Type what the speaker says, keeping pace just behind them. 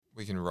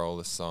we can roll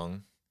a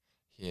song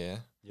here.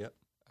 Yep.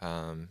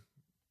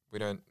 We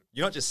don't.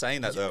 You're not just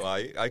saying that though,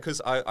 are you?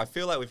 Because I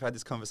feel like we've had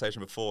this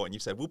conversation before, and you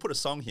said we'll put a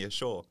song here,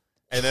 sure.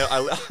 And then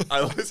I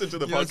listened to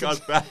the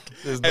podcast back.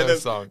 There's and no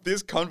song.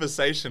 This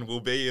conversation will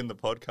be in the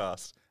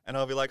podcast, and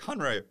I'll be like,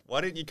 Hunro, why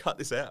didn't you cut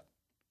this out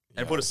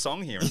and put a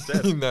song here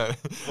instead? No.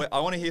 Wait, I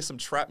want to hear some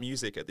trap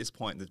music at this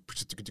point.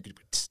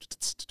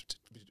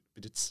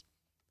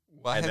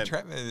 Why And had then-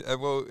 trap?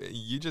 Well,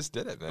 you just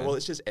did it, man. Well,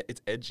 it's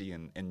edgy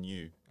and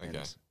new. Okay.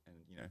 And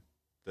you know,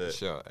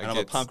 Sure. and I'm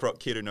a punk rock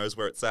kid who knows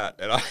where it's at,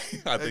 and I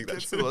think that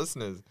gets the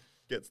listeners.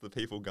 gets the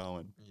people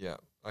going. Yeah.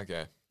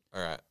 Okay.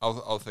 All right.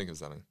 I'll think of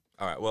something.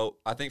 All right. Well,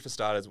 I think for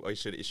starters, we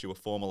should issue a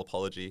formal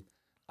apology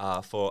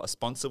for a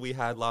sponsor we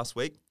had last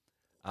week,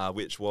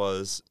 which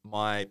was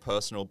my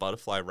personal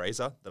butterfly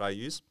razor that I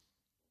use.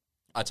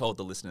 I told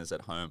the listeners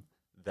at home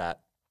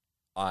that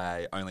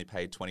I only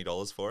paid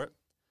 $20 for it.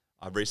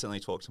 I recently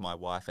talked to my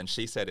wife, and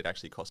she said it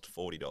actually cost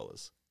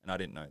 $40, and I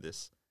didn't know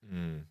this.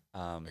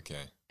 Okay.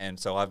 And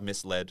so I've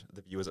misled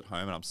the viewers at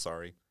home, and I'm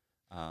sorry.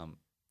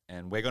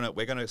 And we're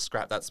gonna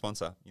scrap that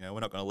sponsor. You know, we're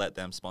not gonna let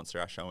them sponsor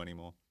our show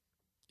anymore.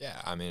 Yeah.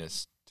 I mean,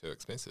 it's too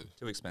expensive.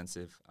 Too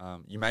expensive.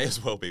 You may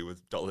as well be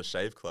with Dollar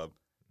Shave Club.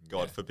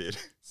 God Yeah. forbid.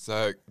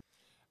 So,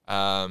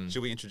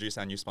 Should we introduce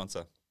our new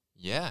sponsor?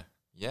 yeah.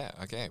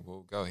 Okay.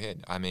 Well, go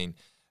ahead. I mean,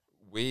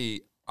 I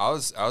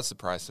was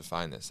surprised to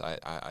find this.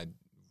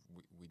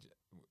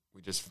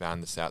 We just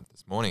found this out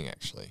this morning,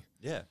 actually.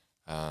 Yeah.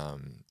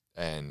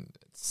 And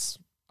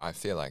I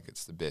feel like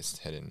it's the best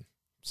hidden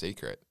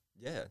secret.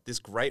 Yeah. This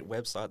great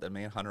website that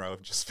me and Hunter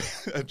have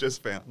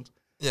just found.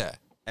 Yeah.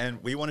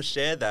 And we want to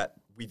share that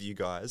with you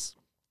guys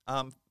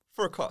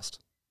for a cost.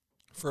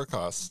 For a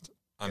cost.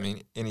 I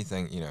mean,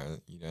 anything, you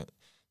don't,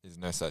 there's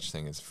no such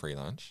thing as free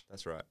lunch.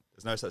 That's right.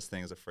 There's no such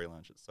thing as a free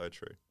lunch. It's so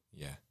true.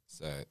 Yeah.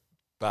 So,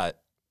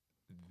 but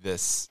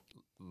this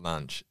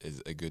lunch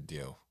is a good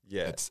deal.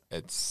 Yeah.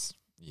 It's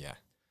yeah.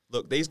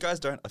 Look, these guys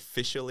don't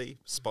officially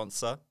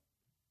sponsor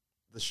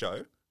the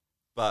show,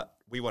 but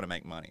we want to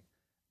make money.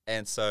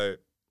 And so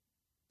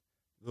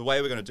the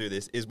way we're going to do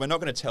this is we're not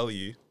going to tell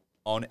you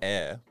on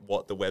air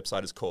what the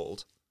website is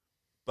called,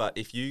 but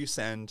if you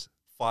send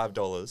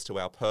 $5 to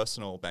our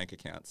personal bank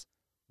accounts,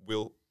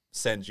 we'll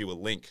send you a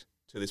link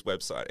to this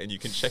website and you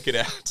can check it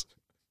out.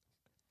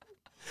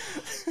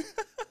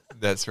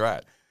 That's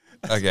right.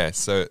 Okay,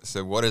 so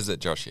what is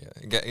it, Josh?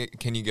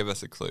 Can you give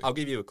us a clue? I'll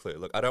give you a clue.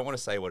 Look, I don't want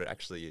to say what it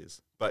actually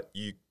is, but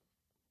you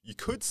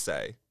could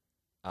say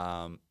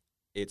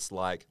it's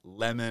like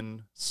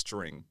lemon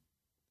string.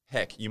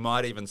 Heck, you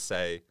might even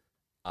say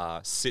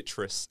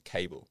citrus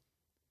cable.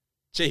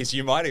 Geez,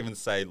 you might even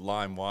say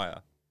lime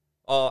wire.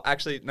 Oh,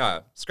 actually,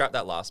 no, scrap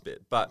that last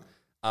bit. But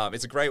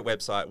it's a great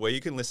website where you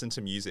can listen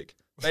to music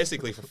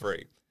basically for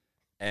free.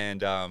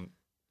 And,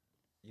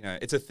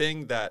 it's a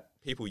thing that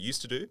people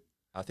used to do.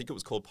 I think it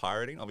was called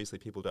pirating. Obviously,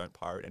 people don't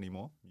pirate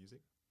anymore, music.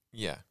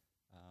 Yeah.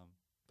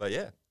 But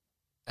yeah.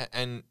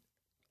 And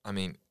I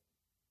mean,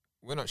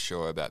 we're not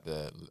sure about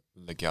the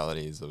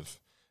legalities of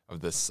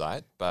this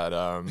site,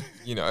 but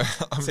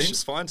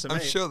Seems fine to me.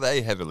 I'm sure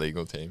they have a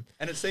legal team.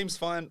 And it seems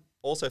fine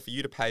also for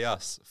you to pay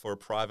us for a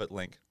private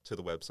link to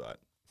the website.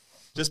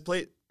 Just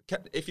please,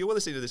 if you're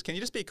listening to this, can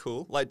you just be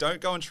cool? Like, don't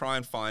go and try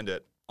and find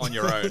it on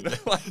your own.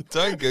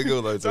 Don't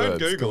Google those Don't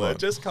words. Google Come it. on.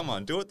 Just come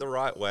on, do it the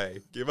right way.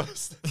 Give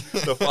us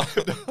the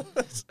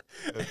 $5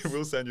 and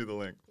we'll send you the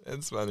link.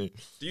 It's funny.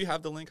 Do you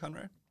have the link,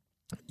 Hunro?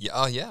 Yeah.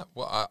 Oh, yeah.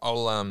 Well,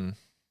 I'll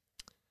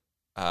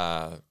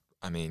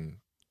I mean,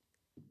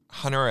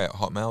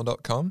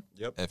 hunter@hotmail.com.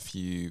 Yep. If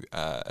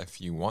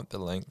you want the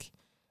link,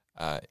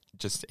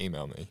 just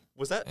email me.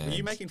 Were you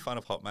And- making fun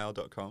of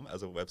hotmail.com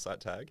as a website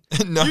tag?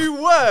 No. You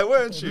were,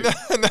 weren't you? No,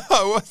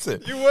 I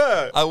wasn't. You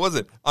were. I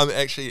wasn't. I'm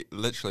actually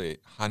literally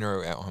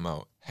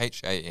Hanro@hotmail.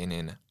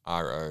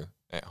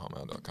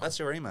 HANNRO@hotmail.com. That's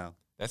your email.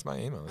 That's my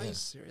email. Are Yeah. you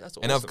serious? That's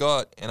awesome.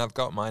 And I've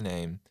got my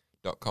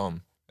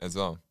name.com as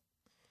well.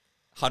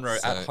 Hunro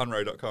So- at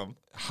hunro.com.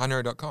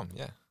 Hanro.com.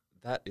 Yeah.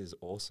 That is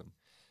awesome.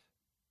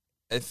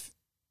 If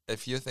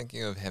you're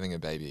thinking of having a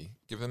baby,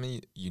 give them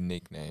a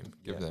unique name.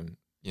 Give Yeah. them,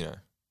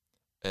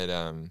 it.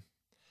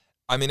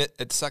 I mean,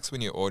 it sucks when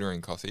you're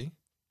ordering coffee.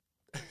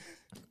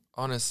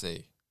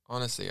 Honestly,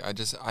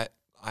 I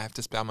have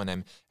to spell my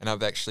name, and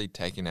I've actually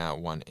taken out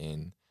one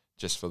N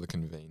just for the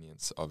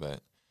convenience of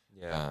it.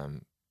 Yeah.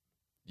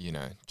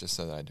 Just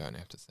so that I don't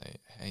have to say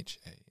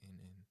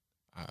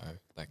HANNRO.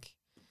 Like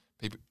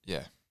people,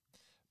 yeah.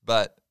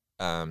 But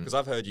Because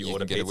I've heard you you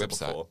order can get a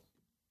pizza website. before.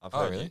 I've Oh,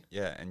 heard really? you.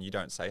 Yeah, and you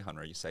don't say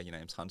Hunter, you say your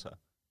name's Hunter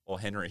or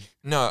Henry.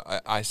 no,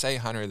 I say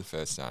Hunter the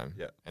first time.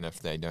 Yeah. And if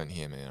they don't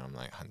hear me, I'm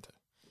like Hunter.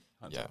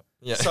 Hunter.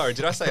 Yeah. Sorry,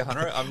 did I say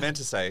Hunter? I meant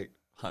to say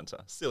Hunter.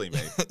 Silly me.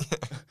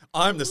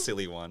 I'm the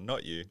silly one,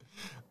 not you.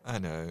 I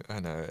know.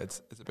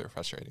 It's a bit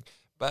frustrating.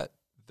 But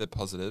the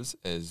positives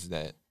is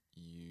that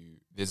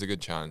there's a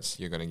good chance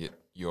you're going to get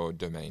your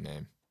domain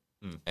name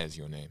as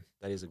your name.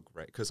 That is a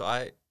great, because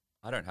I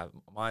don't have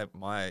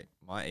my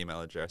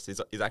email address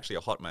is actually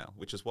a Hotmail,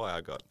 which is why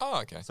I got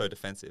Oh, okay. so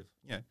defensive.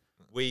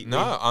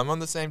 No, I'm on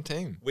the same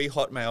team. we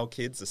Hotmail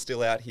kids are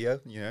still out here.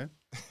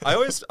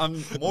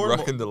 I'm more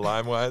Rocking the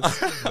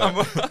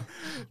LimeWires.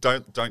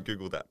 Don't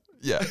Google that.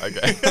 Yeah,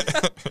 okay.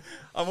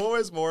 I'm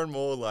always more and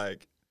more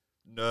like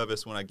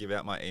nervous when I give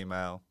out my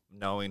email,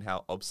 knowing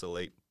how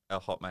obsolete our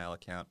Hotmail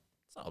account.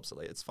 It's not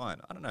obsolete. It's fine.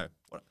 I don't know.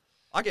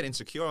 I get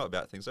insecure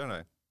about things, don't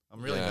I?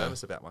 I'm really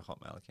nervous about my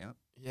Hotmail account.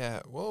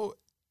 Yeah, well,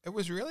 it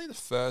was really the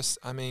first.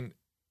 I mean,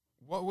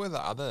 what were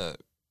the other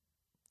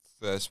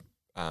first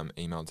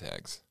email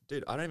tags?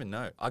 Dude, I don't even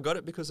know. I got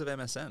it because of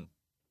MSN.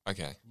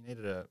 Okay. You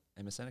needed a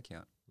MSN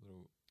account.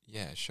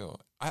 Yeah, sure.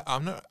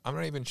 I'm not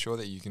even sure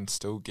that you can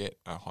still get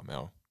a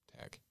Hotmail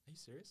tag. Are you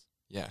serious?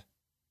 Yeah.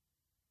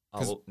 Oh,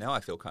 well, now I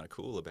feel kind of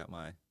cool about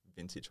my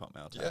vintage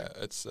Hotmail tag.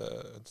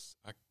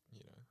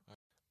 Yeah,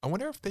 I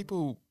wonder if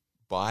people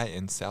buy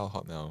and sell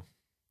Hotmail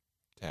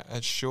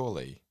tags.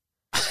 Surely,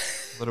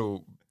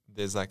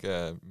 there's like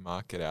a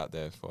market out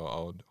there for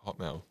old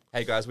Hotmail.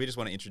 Hey guys, we just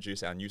want to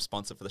introduce our new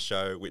sponsor for the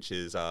show, which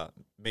is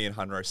me and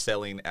Hunro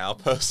selling our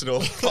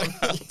personal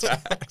Hotmail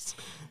tags.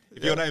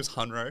 If your name's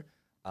Hunro,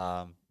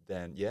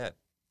 then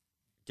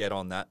get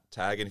on that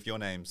tag. And if your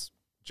name's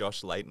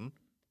Josh Layton,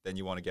 then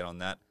you want to get on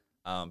that.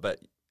 But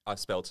I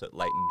spelt it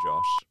Layton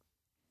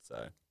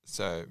Josh.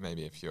 So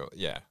maybe if you're,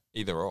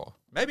 either or.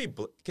 Maybe,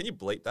 can you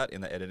bleep that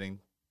in the editing,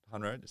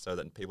 Hunro, so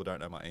that people don't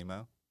know my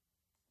email?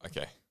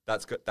 Okay.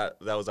 That's good. That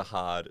was a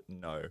hard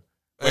no.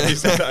 When you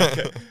said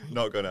okay,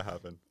 not going to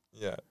happen.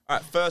 Yeah. All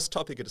right, first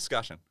topic of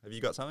discussion. Have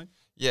you got something?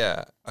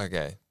 Yeah,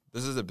 okay.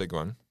 This is a big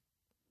one.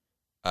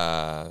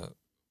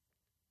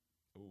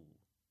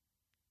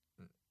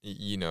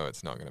 You know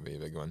it's not going to be a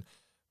big one.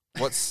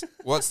 What's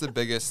the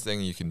biggest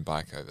thing you can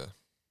bike over?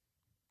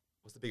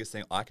 What's the biggest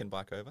thing I can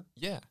bike over?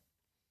 Yeah.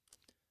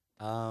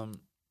 The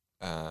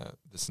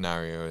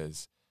scenario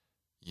is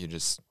you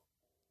just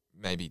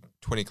maybe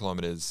 20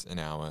 kilometers an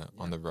hour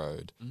on the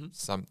road. Mm-hmm.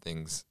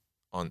 Something's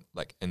on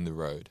in the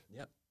road.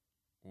 Yep.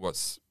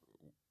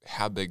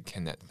 How big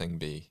can that thing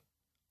be?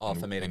 Oh,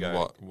 for me to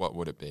go. What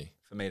would it be?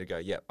 For me to go,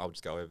 I'll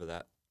just go over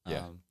that.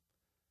 Yeah.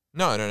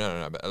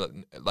 No.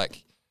 But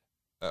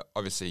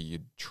obviously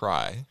you'd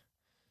try.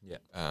 Yeah.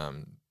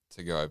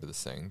 To go over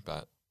this thing,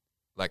 but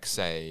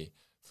say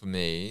for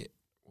me,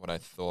 what I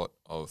thought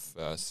of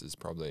first is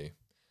probably,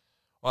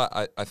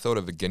 I thought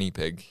of a guinea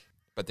pig,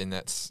 but then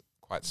that's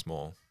quite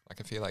small. I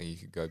feel like you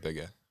could go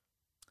bigger.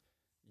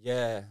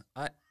 Yeah,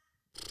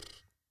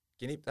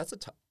 that's a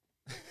tough.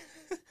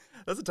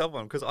 That's a tough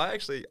one because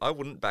I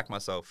wouldn't back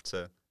myself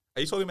to.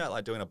 Are you talking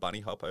about doing a bunny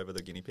hop over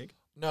the guinea pig?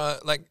 No,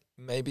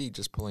 maybe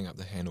just pulling up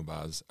the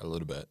handlebars a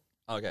little bit.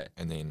 Okay.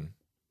 And then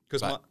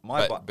because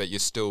but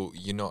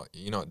you're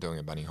not doing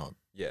a bunny hop.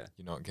 Yeah.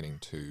 You're not getting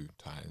two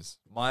tires.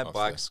 My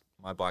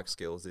bike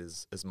skills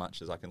is as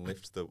much as I can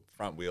lift the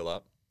front wheel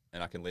up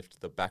and I can lift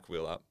the back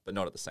wheel up, but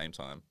not at the same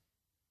time.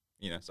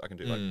 So I can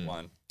do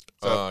one.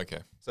 So, okay.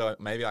 So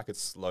maybe I could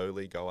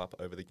slowly go up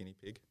over the guinea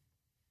pig.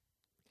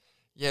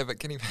 Yeah, but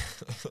guinea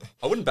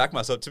I wouldn't back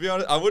myself, to be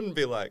honest. I wouldn't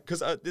be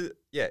because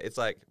it's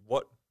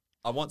what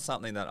I want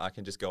something that I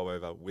can just go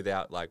over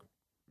without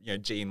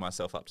G'ing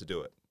myself up to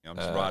do it. I'm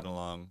just riding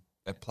along.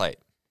 A plate.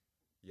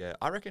 Yeah,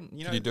 I reckon.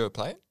 Can you do a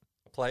plate?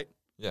 A plate.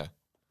 Yeah.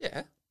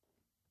 Yeah.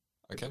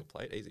 Okay. A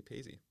plate, easy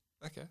peasy.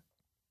 Okay.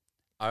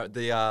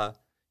 The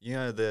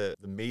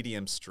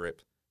medium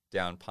strip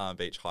down Palm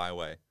Beach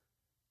Highway.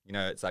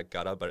 It's like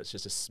gutter, but it's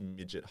just a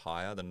smidget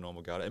higher than a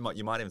normal gutter.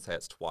 You might even say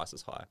it's twice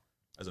as high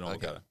as a normal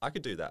gutter. I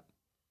could do that.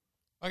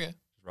 Okay.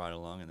 Just ride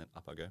along and then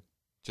up I go.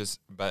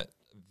 But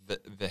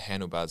the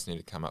handlebars need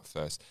to come up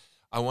first.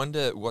 I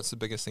wonder what's the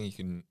biggest thing you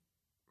can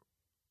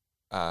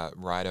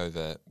ride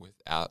over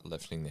without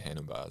lifting the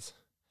handlebars.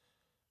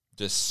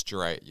 Just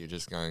straight. You're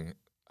just going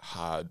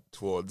hard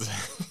towards.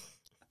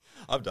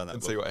 I've done that.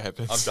 And see what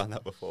happens. I've done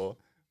that before.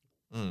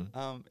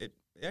 It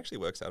actually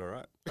works out all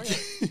right.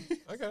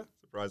 Okay.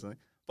 Surprisingly.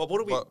 But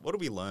what do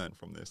we learn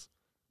from this?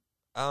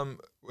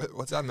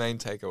 What's our main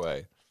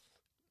takeaway?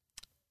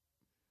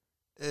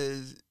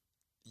 Is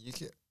you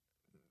can.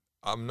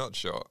 I'm not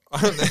sure.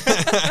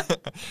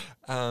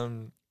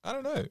 I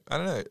don't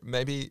know.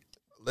 Maybe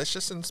let's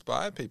just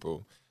inspire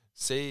people.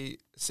 See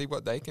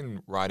what they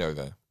can ride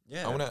over.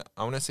 Yeah.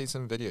 I wanna see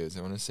some videos.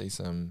 I wanna see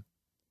some.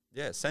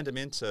 Yeah, send them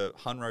in to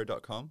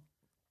hunro.com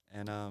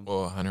and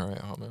or Hunro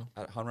at Hotmail.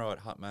 At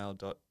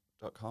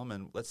hunro@hotmail.com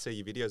and let's see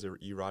your videos of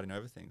you riding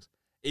over things.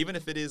 Even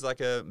if it is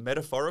like a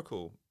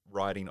metaphorical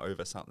riding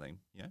over something,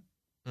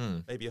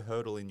 maybe a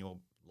hurdle in your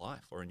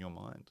life or in your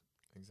mind.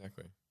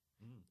 Exactly.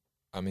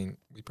 I mean,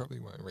 we probably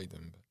won't read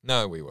them, but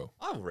no, we will.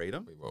 I'll read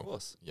them. We will. Of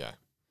course. Yeah.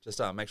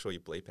 Just make sure you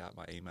bleep out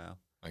my email.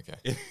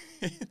 Okay.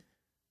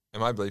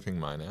 Am I bleeping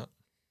mine out?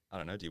 I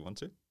don't know. Do you want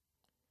to?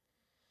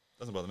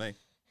 Doesn't bother me.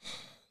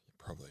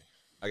 Probably.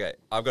 Okay,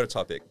 I've got a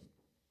topic.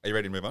 Are you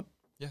ready to move on?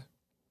 Yeah.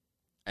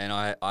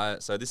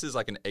 And so this is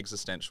like an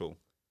existential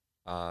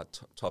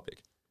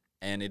topic,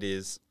 and it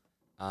is,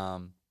 are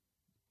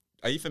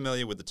you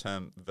familiar with the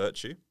term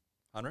virtue,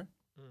 Hunro?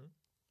 Mm-hmm.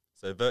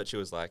 So virtue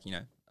is I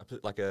don't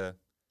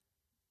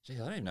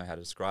even know how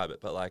to describe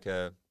it, but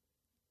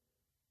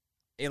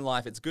in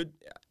life, it's good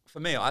for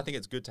me. I think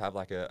it's good to have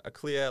like a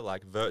clear,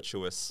 like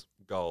virtuous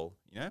goal,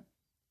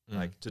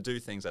 like to do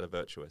things that are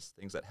virtuous,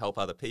 things that help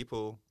other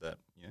people, that,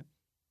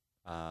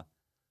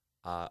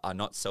 are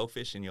not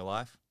selfish in your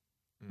life.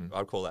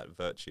 I'd call that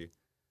virtue.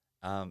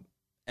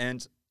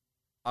 And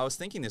I was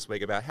thinking this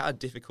week about how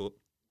difficult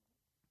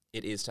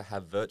it is to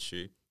have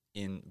virtue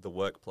in the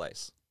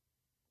workplace.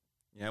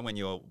 When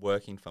you're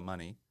working for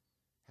money,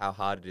 how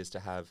hard it is to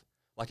have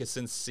like a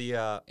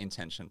sincere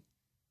intention.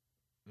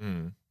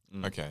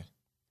 Okay.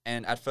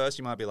 And at first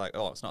you might be like,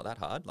 oh, it's not that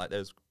hard. Like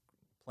there's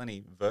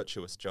plenty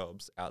virtuous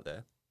jobs out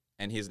there.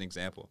 And here's an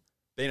example.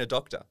 Being a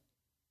doctor,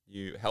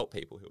 you help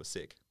people who are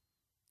sick.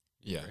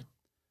 Yeah.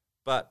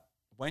 But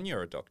when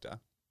you're a doctor,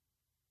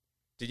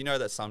 did you know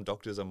that some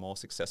doctors are more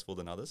successful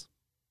than others?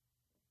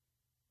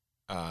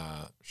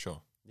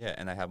 Sure. Yeah,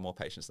 and they have more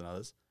patients than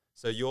others.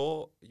 So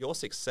your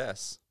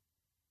success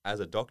as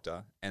a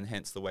doctor, and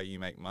hence the way you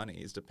make money,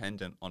 is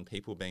dependent on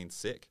people being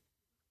sick.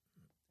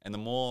 And the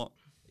more,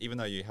 even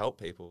though you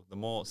help people, the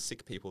more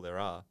sick people there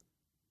are,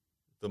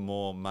 the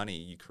more money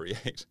you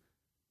create,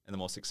 and the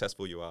more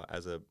successful you are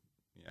as a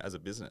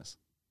business.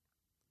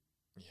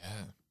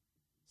 Yeah.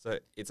 So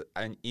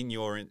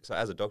so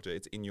as a doctor,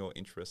 it's in your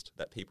interest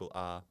that people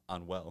are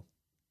unwell.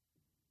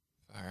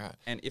 All right.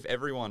 And if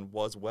everyone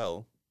was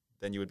well,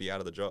 then you would be out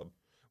of the job.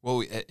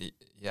 Well,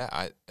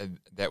 yeah,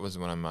 that was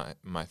one of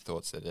my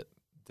thoughts that it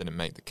didn't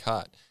make the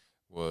cut,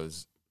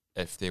 was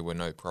if there were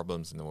no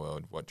problems in the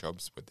world, what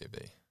jobs would there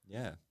be?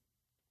 Yeah.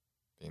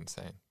 Be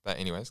insane. But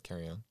anyways,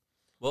 carry on.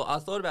 Well, I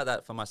thought about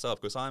that for myself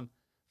because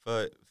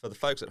for the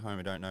folks at home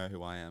who don't know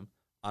who I am,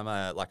 I'm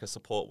a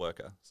support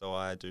worker. So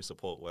I do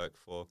support work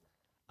for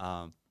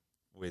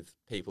with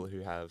people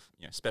who have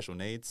special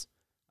needs,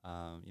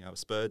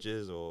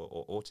 Asperger's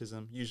or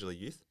autism, usually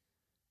youth.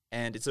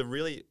 And it's a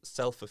really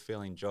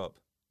self-fulfilling job,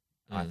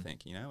 I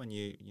think, when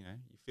you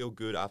feel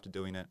good after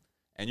doing it,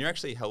 and you're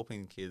actually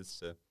helping kids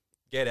to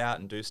get out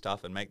and do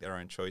stuff and make their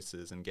own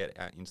choices and get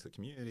out into the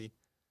community.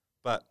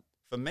 But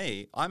for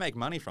me, I make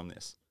money from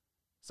this.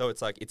 So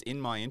it's like it's in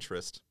my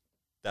interest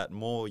that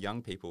more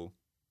young people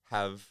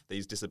have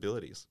these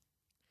disabilities.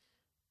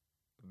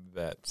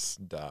 That's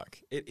dark.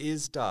 It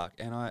is dark,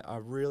 and I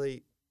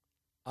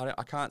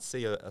can't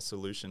see a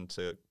solution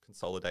to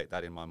consolidate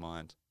that in my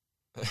mind.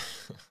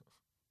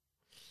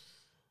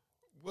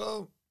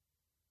 Well,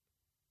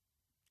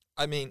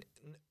 I mean,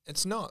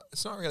 it's not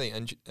really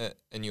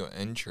in your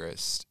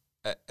interest.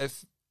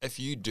 If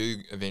you do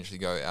eventually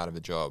go out of a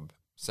job,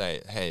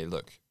 say, hey,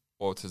 look,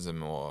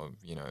 autism or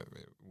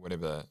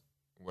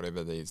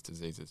whatever these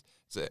diseases,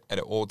 it's at an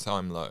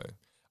all-time low.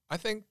 I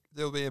think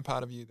there'll be a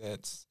part of you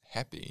that's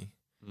happy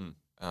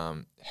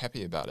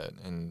about it,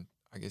 and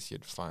I guess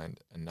you'd find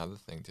another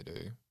thing to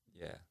do.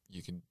 Yeah,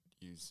 you could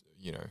use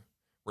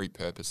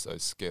repurpose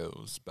those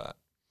skills, but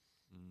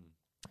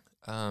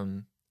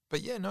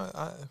yeah, no,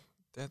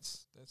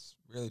 that's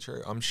really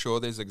true. I'm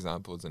sure there's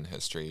examples in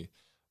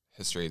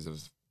histories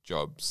of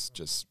jobs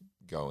just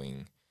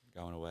going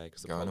away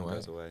because the problem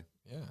goes away.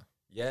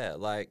 Yeah,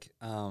 like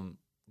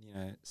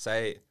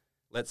say,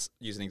 let's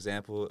use an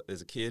example.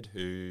 There's a kid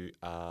who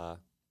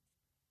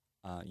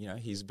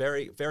he's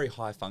very, very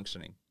high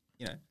functioning.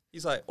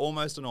 He's like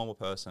almost a normal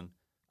person.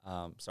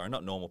 Sorry,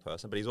 not normal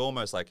person, but he's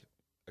almost like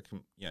a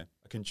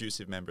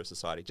conducive member of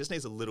society. Just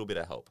needs a little bit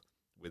of help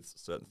with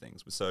certain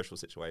things, with social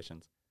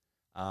situations.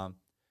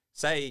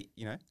 Say,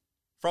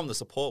 from the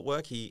support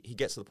work, he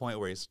gets to the point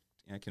where he's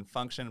can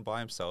function by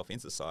himself in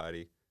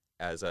society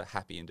as a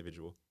happy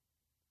individual,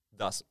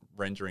 thus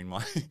rendering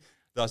my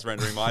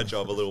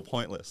job a little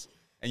pointless.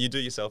 And you do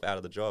yourself out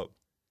of the job.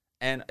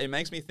 And it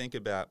makes me think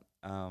about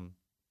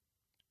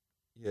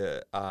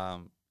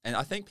and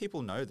I think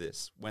people know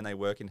this when they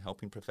work in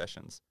helping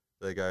professions.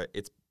 They go,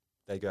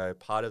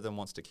 part of them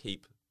wants to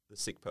keep the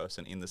sick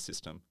person in the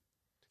system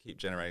to keep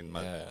generating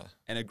money. Yeah.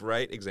 And a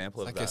great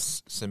example of that.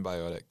 It's like a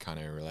symbiotic kind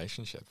of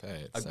relationship,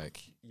 hey? It's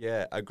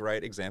a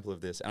great example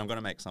of this, and I'm going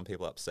to make some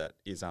people upset,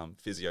 is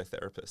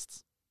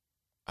physiotherapists.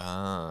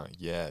 Ah,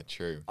 yeah,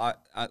 true. I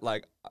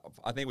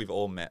think we've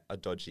all met a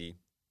dodgy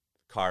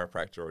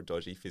chiropractor or a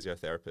dodgy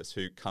physiotherapist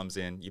who comes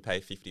in, you pay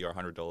 $50 or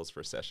 $100 for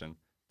a session.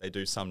 They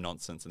do some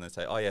nonsense and they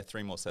say, oh yeah,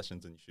 3 more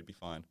sessions and you should be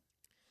fine.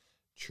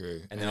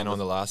 True. And then on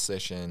the last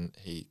session,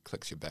 he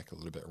clicks your back a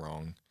little bit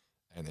wrong.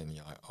 And then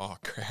you're like, oh,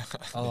 crap.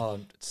 Oh,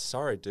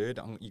 sorry, dude.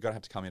 You're going to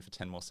have to come in for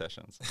 10 more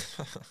sessions.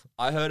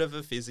 I heard of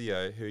a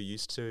physio who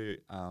used to,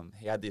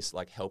 he had this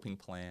like helping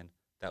plan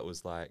that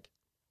was like,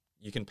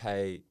 you can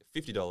pay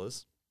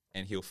 $50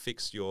 and he'll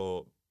fix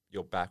your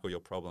back or your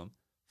problem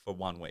for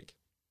 1 week.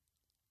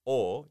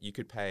 Or you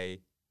could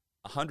pay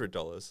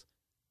 $100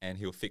 and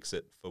he'll fix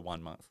it for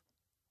 1 month.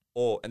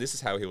 And this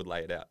is how he would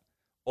lay it out.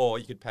 Or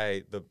you could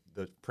pay the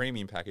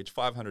premium package,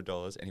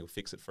 $500, and he'll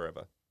fix it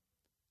forever.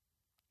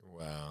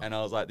 Wow. And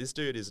I was like, this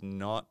dude is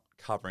not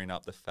covering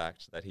up the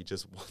fact that he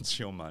just wants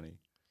your money.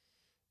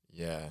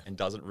 Yeah. And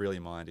doesn't really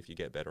mind if you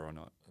get better or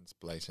not. It's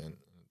blatant.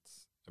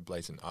 It's a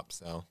blatant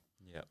upsell.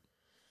 Yep.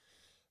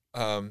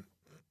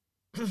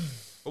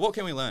 But what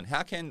can we learn?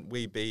 How can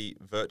we be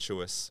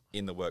virtuous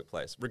in the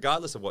workplace,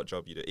 regardless of what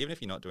job you do, even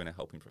if you're not doing a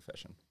helping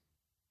profession?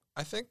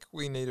 I think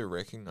we need to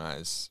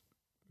recognize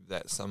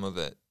that some of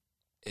it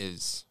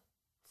is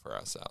for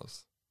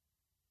ourselves.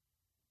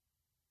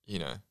 You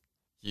know,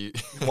 you.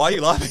 Why are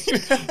you laughing?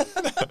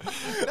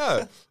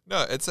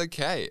 No, it's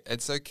okay.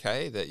 It's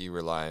okay that you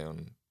rely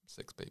on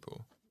sick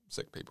people,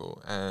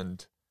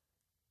 and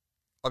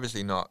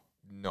obviously not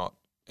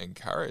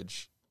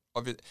encourage.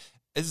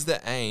 Is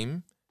the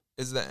aim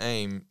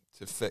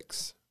to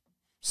fix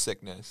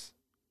sickness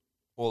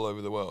all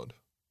over the world,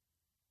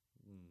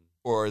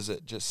 or is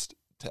it just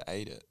to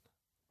aid it?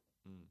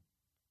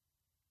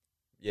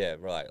 Yeah,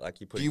 right.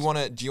 Like you put. Do you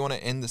want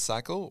to end the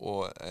cycle,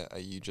 or are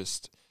you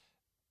just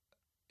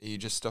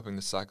stopping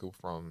the cycle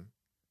from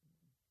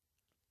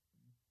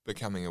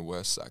becoming a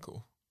worse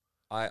cycle?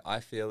 I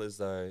feel as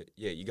though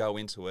you go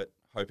into it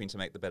hoping to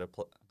make the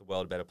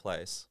world a better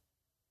place,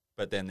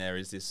 but then there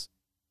is this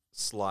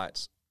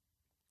slight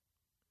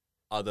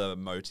other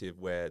motive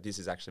where this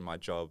is actually my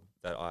job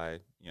that I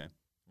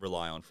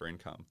rely on for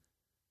income.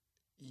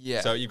 Yeah.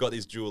 So you've got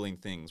these dueling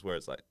things where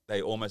it's like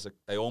they almost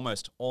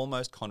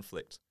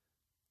conflict.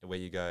 Where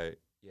you go,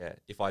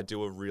 if I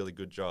do a really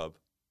good job,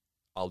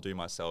 I'll do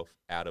myself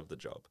out of the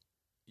job.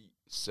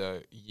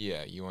 So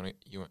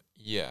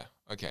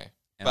okay.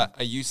 And but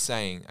are you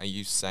saying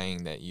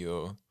that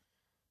you're,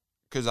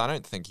 because I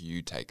don't think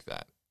you take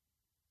that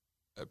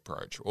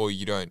approach, or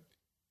you don't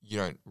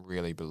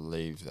really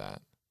believe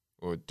that,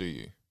 or do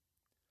you?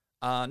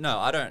 No,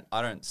 I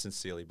don't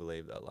sincerely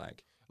believe that.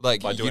 Like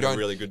by doing a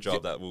really good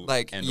job, that will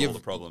end all the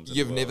problems.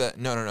 You've never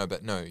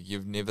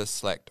you've never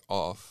slacked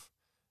off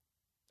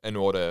in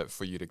order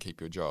for you to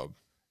keep your job.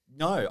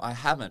 No, I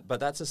haven't. But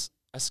that's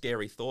a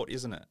scary thought,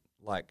 isn't it?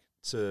 Like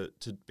to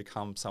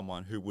become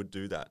someone who would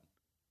do that.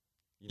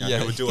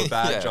 Who would do a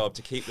bad job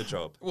to keep the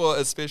job. Well,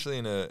 especially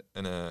in a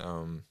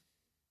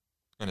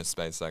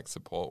space like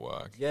support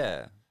work.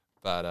 Yeah.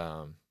 But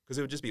because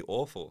it would just be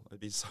awful. It'd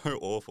be so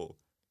awful.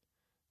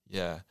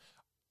 Yeah.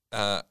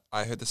 I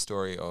heard the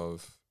story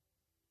of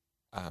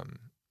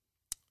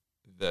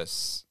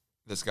this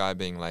guy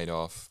being laid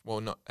off. Well,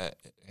 not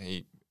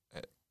he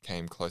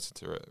came closer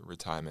to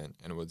retirement,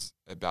 and it was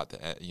about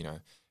it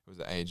was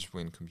the age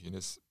when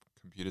computers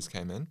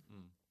came in,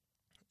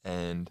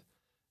 and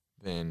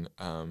then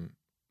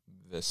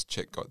this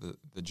chick got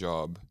the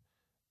job,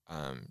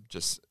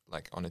 just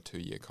like on a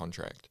 2-year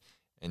contract,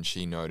 and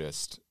she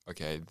noticed,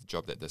 okay, the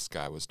job that this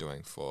guy was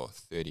doing for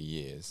 30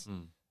 years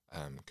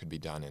could be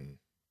done in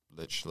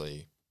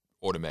literally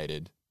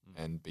automated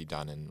and be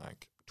done in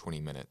like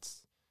 20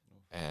 minutes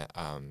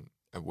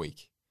a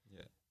week.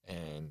 Yeah.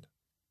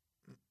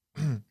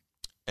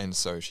 And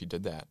so she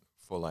did that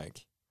for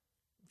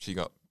she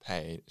got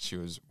paid. She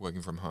was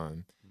working from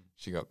home.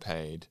 She got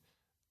paid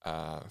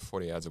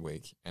 40 hours a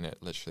week, and it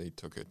literally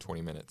took her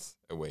 20 minutes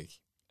a week.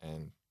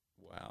 And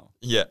wow.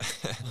 Yeah.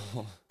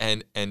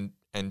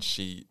 and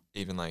she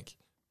even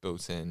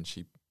built in,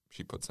 she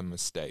put some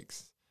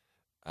mistakes,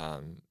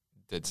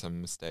 did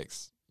some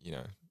mistakes,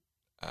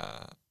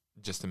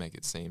 just to make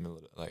it seem a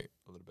little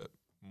bit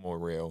more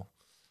real.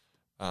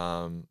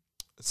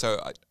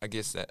 So I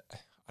guess that,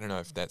 I don't know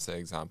if that's an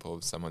example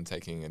of someone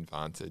taking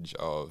advantage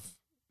of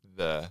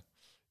the,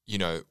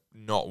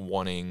 not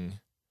wanting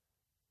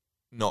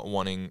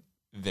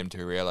them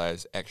to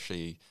realize,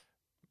 actually,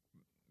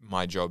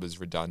 my job is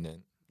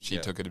redundant. She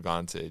took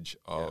advantage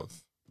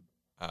of,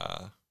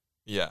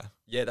 Yeah,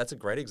 that's a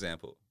great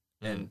example.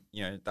 And,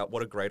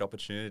 what a great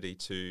opportunity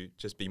to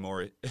just be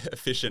more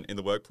efficient in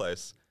the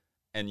workplace.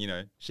 And,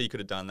 she could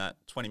have done that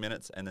 20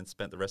 minutes and then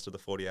spent the rest of the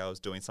 40 hours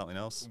doing something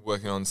else.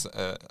 Working on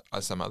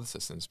some other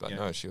systems. But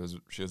no, she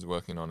was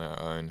working on her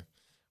own,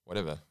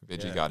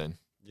 veggie garden.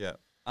 Yeah.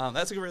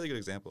 That's a really good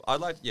example.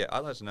 I'd like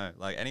to know,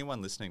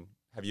 anyone listening,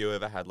 have you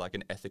ever had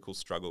an ethical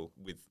struggle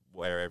with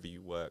wherever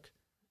you work?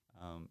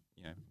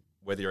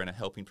 Whether you're in a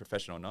helping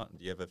profession or not,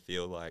 do you ever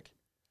feel I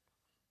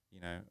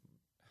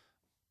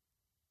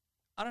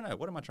don't know,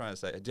 what am I trying to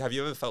say? Have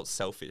you ever felt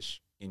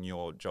selfish in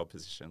your job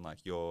position? Like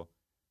you're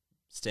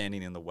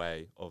standing in the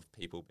way of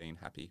people being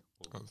happy?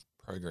 Of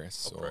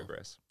progress.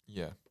 Progress.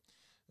 Yeah.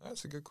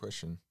 That's a good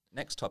question.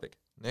 Next topic.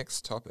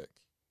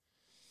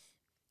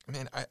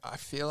 Man, I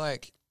feel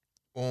like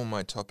all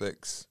my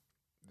topics,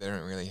 they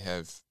don't really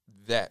have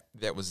that.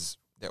 That was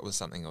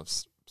something of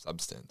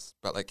substance.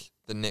 But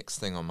the next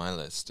thing on my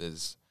list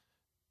is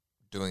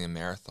doing a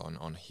marathon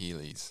on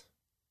Heelys.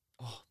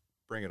 Oh,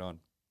 bring it on.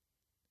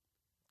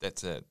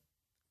 That's it.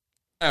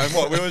 And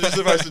what, we were just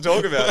supposed to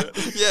talk about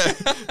it?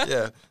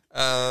 Yeah.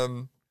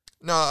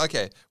 No,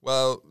 okay.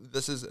 Well,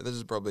 this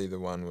is probably the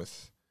one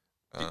with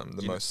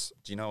most.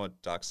 Do you know a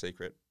dark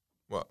secret?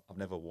 What? I've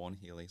never worn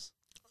Heelys.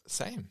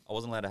 Same. I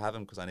wasn't allowed to have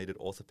them because I needed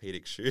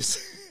orthopedic shoes.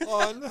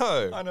 Oh,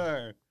 no. I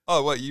know.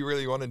 Oh, what, you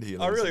really wanted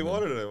Heelys? I really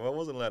wanted them. I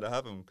wasn't allowed to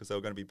have them because they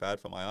were going to be bad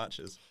for my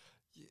arches.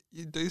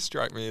 You do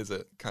strike me as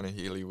a kind of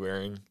Heely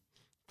wearing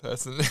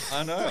person.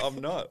 I know.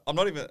 I'm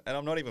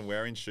not even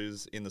wearing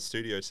shoes in the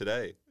studio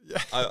today.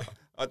 Yeah.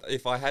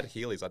 If I had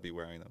Heelys, I'd be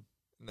wearing them.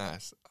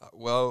 Nice.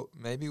 Well,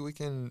 maybe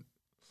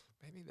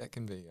that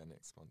can be our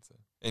next sponsor.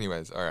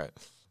 Anyways, all right.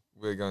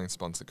 We're going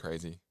sponsor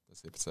crazy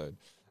this episode.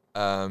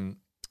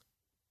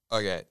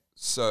 Okay,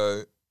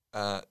 so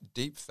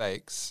deep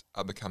fakes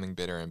are becoming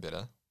better and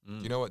better.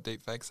 Do you know what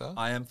deep fakes are?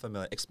 I am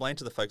familiar. Explain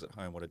to the folks at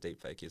home what a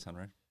deep fake is,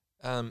 Henry.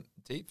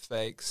 Deep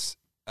fakes,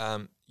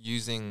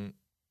 using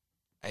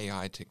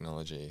AI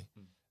technology,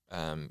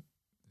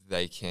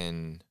 they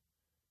can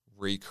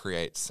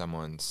recreate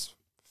someone's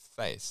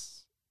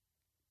face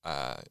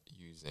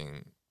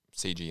using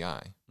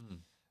CGI,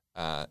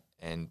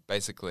 and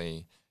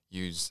basically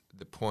use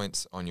the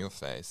points on your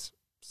face,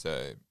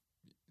 so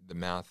the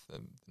mouth,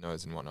 the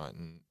nose, and whatnot,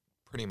 and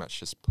pretty much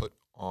just put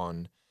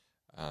on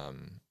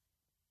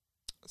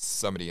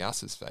somebody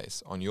else's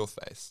face on your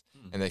face.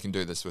 And they can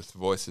do this with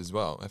voice as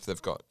well. If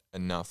they've got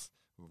enough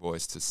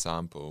voice to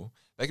sample,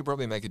 they could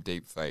probably make a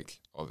deep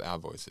fake of our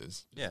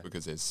voices. Yeah.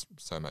 Because there's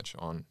so much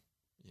on,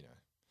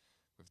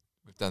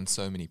 we've done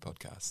so many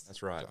podcasts.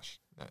 That's right. Josh.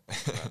 No.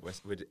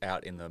 Right, we're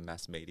out in the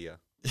mass media.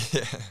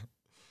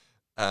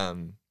 Yeah.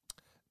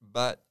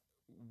 But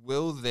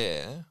will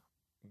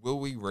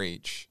we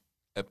reach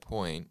a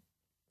point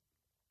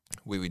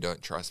where we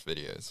don't trust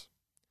videos?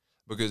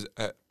 Because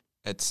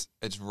it's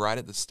right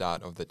at the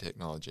start of the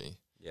technology.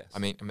 Yes. I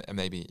mean,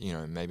 maybe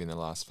in the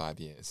last 5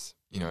 years,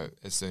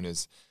 as soon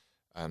as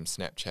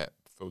Snapchat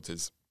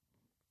filters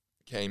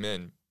came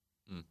in,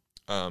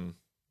 and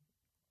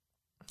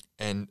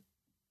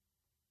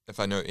if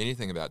I know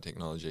anything about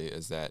technology,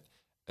 is that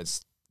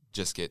it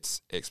just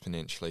gets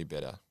exponentially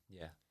better.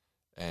 Yeah.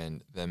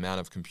 And the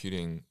amount of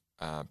computing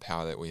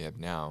power that we have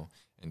now,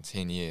 in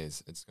 10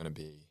 years, it's going to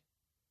be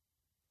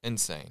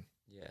insane.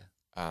 Yeah.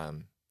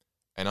 And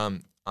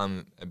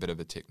I'm a bit of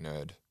a tech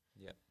nerd.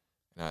 Yeah.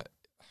 And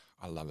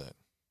I love it.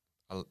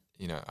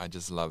 I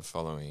just love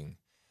following.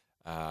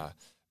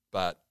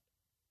 But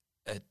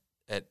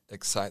it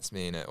excites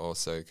me, and it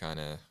also kind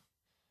of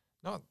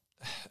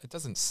it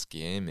doesn't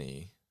scare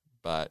me,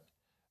 but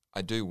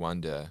I do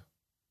wonder.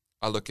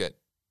 I look at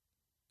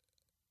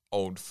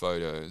old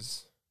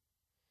photos.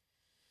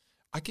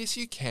 I guess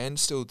you can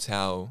still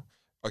tell.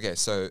 Okay,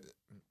 so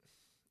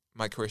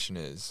my question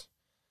is,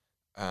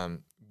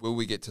 will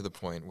we get to the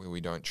point where we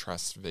don't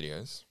trust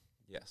videos?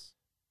 Yes.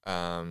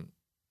 And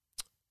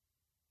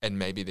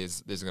maybe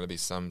there's going to be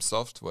some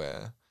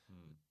software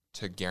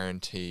to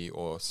guarantee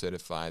or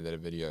certify that a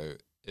video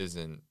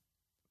isn't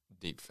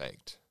deep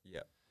faked.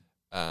 Yeah.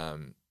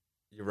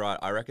 You're right.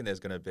 I reckon there's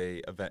going to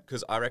be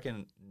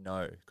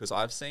because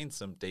I've seen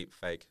some deep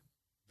fake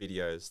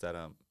videos that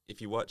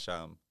if you watch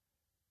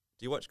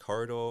do you watch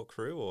Corridor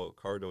Crew or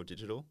Corridor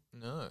Digital?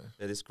 No.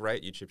 They're this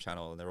great YouTube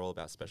channel, and they're all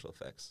about special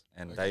effects.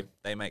 And Okay.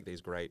 they make these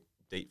great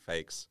deep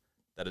fakes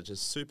that are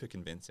just super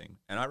convincing.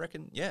 And I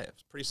reckon,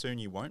 pretty soon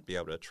you won't be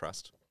able to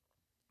trust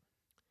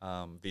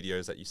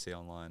videos that you see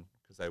online,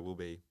 because they will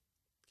be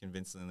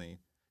convincingly.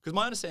 Because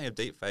my understanding of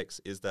deep fakes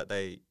is that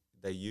they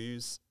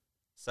use,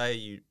 say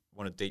you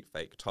want to deep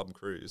fake Tom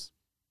Cruise,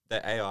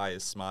 their AI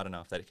is smart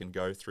enough that it can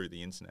go through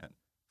the internet,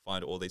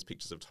 find all these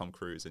pictures of Tom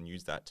Cruise, and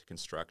use that to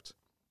construct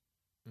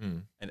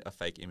a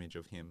fake image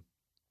of him.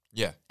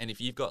 Yeah. And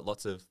if you've got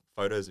lots of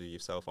photos of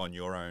yourself on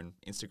your own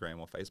Instagram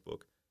or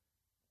Facebook,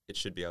 it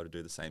should be able to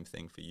do the same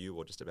thing for you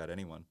or just about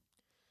anyone.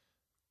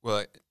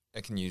 Well, I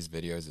can use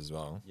videos as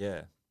well.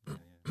 Yeah.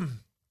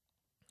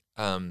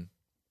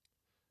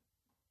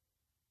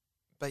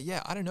 But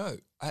yeah, I don't know.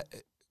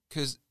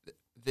 Because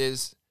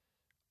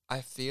I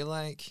feel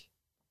like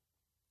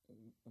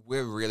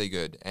we're really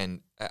good,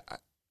 and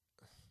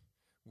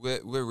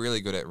we're really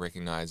good at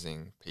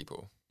recognizing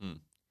people.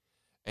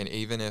 And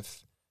even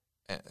if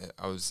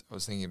I was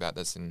thinking about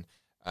this, and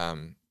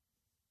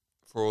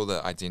for all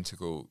the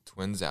identical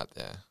twins out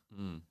there,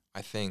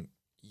 I think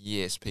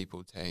yes,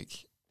 people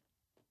take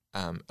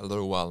a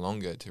little while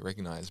longer to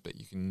recognize, but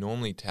you can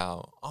normally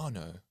tell, oh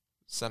no,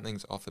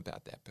 something's off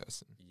about that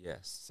person.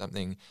 Yes.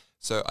 Something.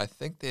 So I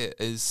think there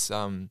is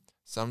some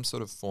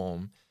sort of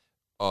form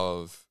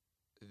of,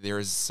 there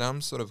is some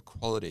sort of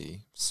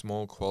quality,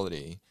 small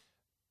quality,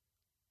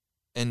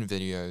 in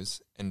videos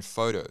and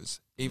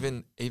photos,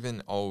 even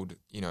old,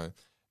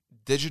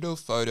 digital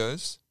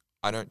photos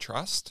I don't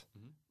trust,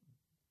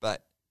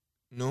 but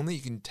normally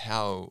you can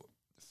tell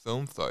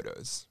film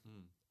photos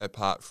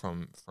apart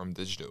from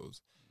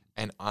digitals,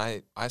 and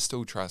I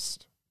still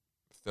trust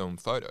film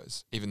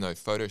photos, even though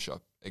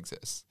Photoshop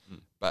exists,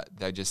 but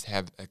they just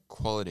have a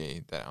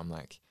quality that I'm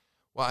like,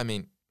 well, I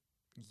mean,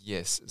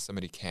 yes,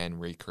 somebody can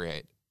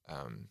recreate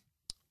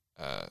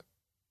a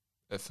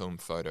film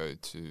photo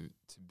to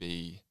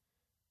be,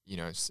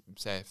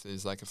 say if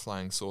there's like a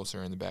flying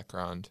saucer in the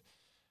background,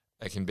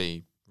 it can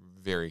be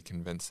very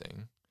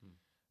convincing.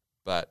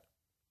 But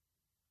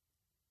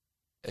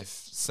if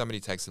somebody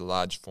takes a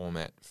large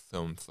format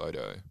film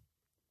photo,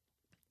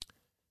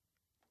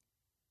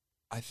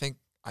 I think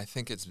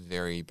it's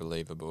very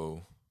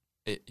believable.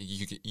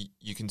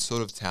 You can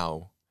sort of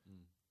tell,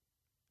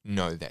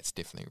 no, that's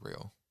definitely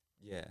real.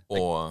 Yeah.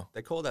 Or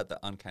they call that the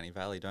uncanny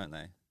valley, don't they?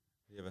 Have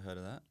you ever heard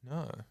of that?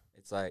 no.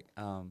 It's like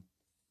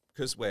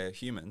because we're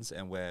humans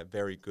and we're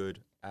very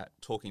good at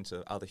talking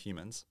to other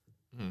humans,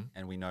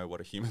 and we know what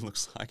a human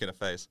looks like in a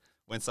face.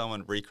 When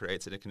someone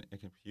recreates it in a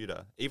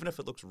computer, even if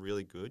it looks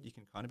really good, you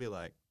can kind of be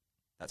like,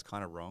 that's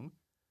kind of wrong.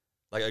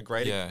 Like a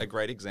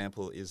great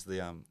example is the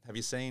have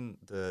you seen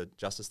the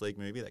Justice League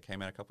movie that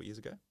came out a couple of years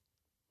ago?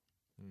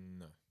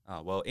 No.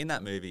 Oh, well, in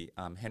that movie,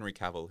 Henry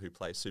Cavill, who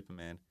plays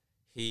Superman,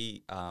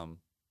 he have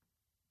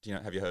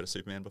you heard of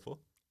Superman before?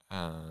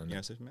 You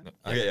know Superman? No.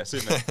 Oh, yeah,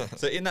 Superman.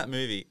 So in that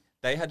movie,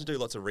 they had to do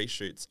lots of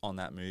reshoots on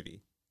that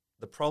movie.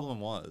 The problem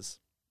was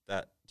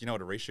that, do you know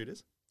what a reshoot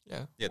is?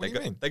 Yeah. Yeah, What do you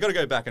mean? they got to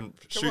go back and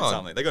shoot on.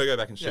 something. They got to go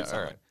back and shoot Yeah, something.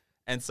 alright.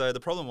 And so the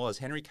problem was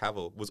Henry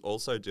Cavill was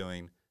also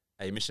doing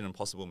a Mission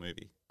Impossible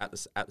movie at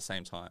the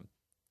same time.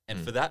 And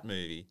for that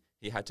movie,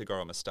 he had to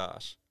grow a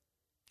mustache.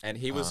 And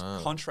he was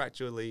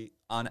contractually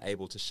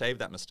unable to shave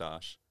that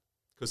mustache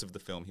because of the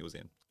film he was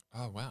in.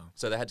 Oh, wow.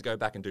 So they had to go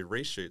back and do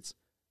reshoots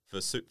for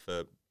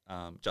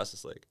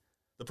Justice League.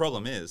 The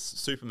problem is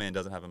Superman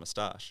doesn't have a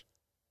mustache.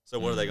 So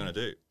what are they going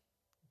to do?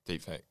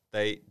 Deepfake.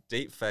 They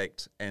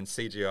deep-faked and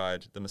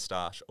CGI'd the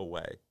mustache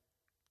away.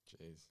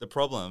 Jeez. The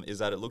problem is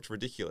that it looked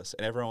ridiculous,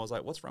 and everyone was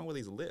like, what's wrong with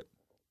his lip?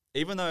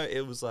 Even though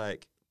it was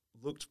like,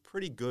 looked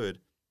pretty good,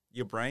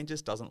 your brain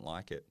just doesn't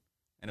like it.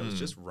 And it was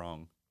just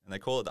wrong. And they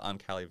call it the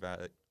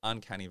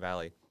uncanny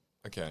valley.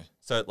 Okay.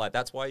 So like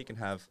that's why you can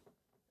have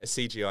a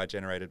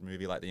CGI-generated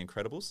movie like The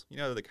Incredibles. You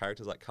know, the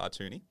characters like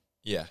cartoony?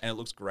 Yeah. And it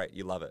looks great.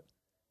 You love it.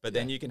 But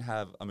then you can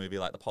have a movie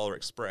like The Polar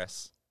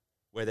Express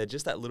where they're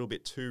just that little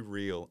bit too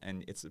real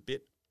and it's a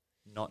bit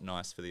not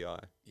nice for the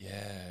eye.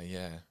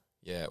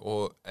 Yeah.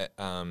 Or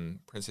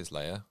Princess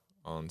Leia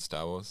on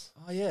Star Wars.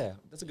 Oh, yeah.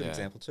 That's a good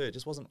example too. It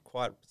just wasn't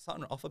quite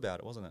something off about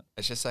it, wasn't it?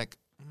 It's just like,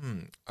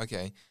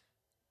 okay.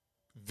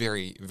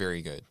 Very,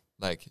 very good.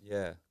 Like,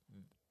 Yeah.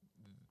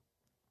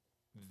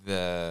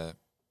 the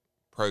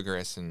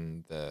progress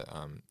and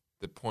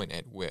the point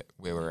at where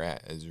we're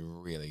at is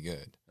really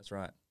good, That's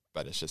right.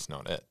 but it's just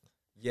not it.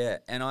 Yeah,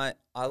 and I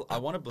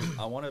want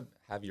to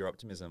have your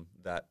optimism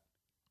that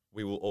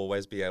we will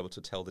always be able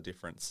to tell the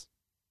difference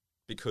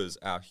because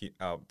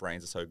our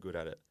brains are so good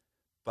at it.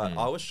 But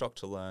I was shocked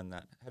to learn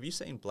that. Have you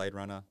seen Blade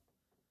Runner?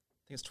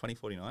 I think it's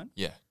 2049.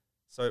 Yeah.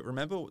 So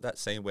remember that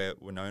scene where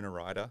Winona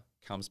Ryder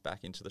comes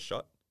back into the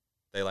shot?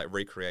 They like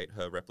recreate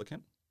her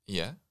replicant.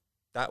 Yeah.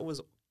 That was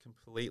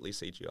completely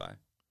CGI,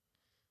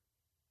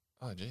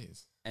 Oh,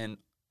 jeez. and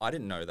I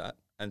didn't know that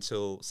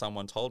until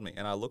someone told me,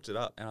 and I looked it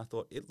up, and I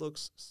thought it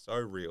looks so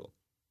real,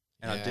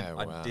 and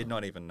I did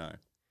not even know.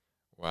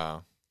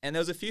 Wow. And there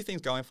was a few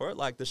things going for it,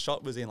 like the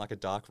shot was in like a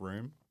dark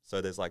room,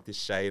 so there's like this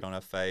shade on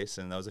her face,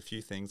 and there was a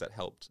few things that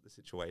helped the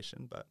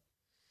situation, but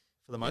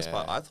for the most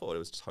part, I thought it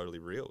was totally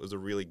real. It was a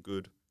really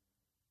good,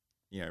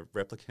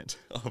 replicant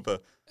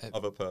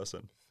of a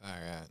person. Far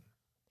out.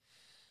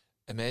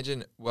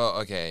 Imagine, well,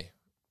 okay,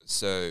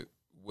 so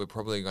we're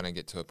probably going to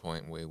get to a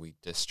point where we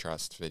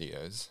distrust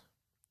videos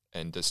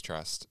and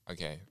distrust,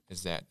 okay,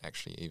 is that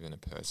actually even a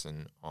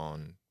person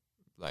on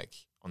the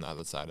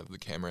other side of the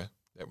camera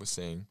that we're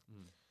seeing?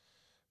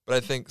 But I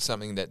think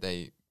something that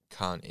they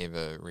can't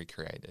ever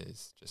recreate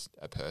is just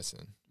a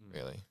person,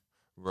 really.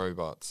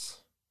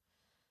 Robots,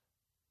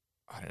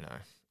 I don't know.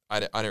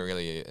 I don't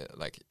really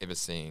ever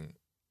seeing,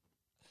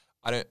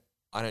 I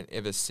don't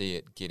ever see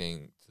it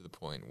getting to the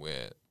point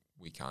where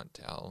we can't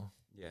tell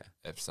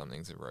if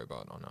something's a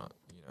robot or not,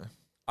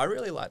 I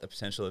really like the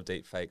potential of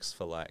deep fakes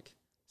for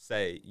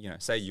say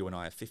you and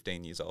I are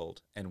 15 years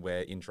old and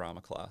we're in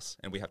drama class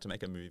and we have to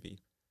make a movie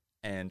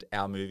and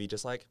our movie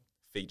just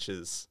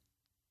features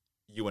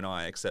you and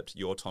I, except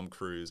you're Tom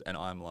Cruise and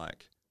I'm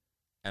like,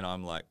 I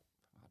don't know,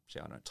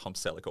 Tom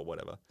Selleck or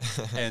whatever.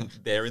 And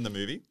they're in the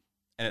movie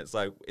and it's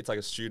like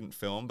a student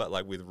film, but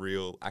with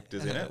real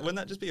actors in it. Wouldn't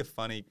that just be a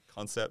funny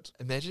concept?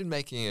 Imagine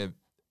making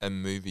a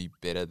movie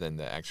better than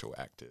the actual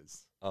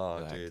actors.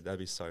 Oh, dude, that'd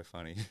be so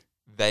funny.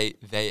 They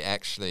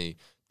actually,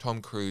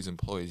 Tom Cruise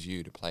employs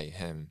you to play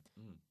him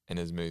in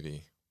his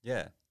movie.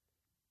 Yeah.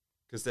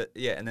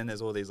 And then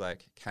there's all these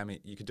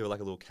you could do a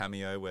little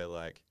cameo where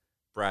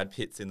Brad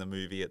Pitt's in the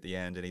movie at the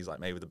end and he's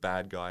maybe the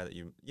bad guy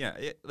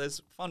that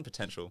there's fun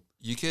potential.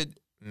 You could,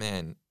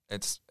 man,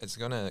 it's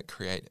going to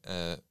create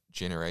a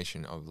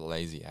generation of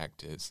lazy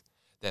actors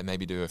that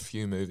maybe do a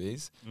few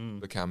movies,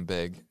 become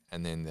big,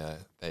 and then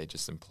they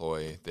just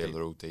employ their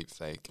little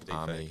deepfake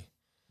army.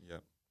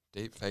 Yep.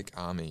 Deepfake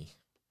army.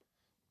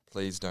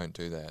 Please don't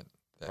do that,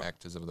 the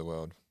actors of the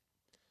world.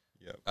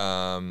 Yep.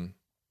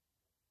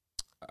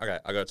 Okay,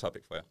 I got a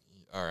topic for you.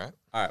 All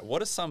right,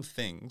 what are some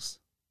things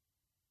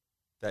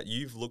that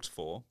you've looked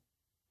for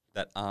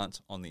that aren't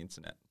on the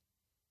internet?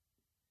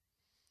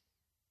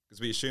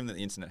 Because we assume that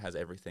the internet has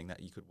everything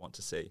that you could want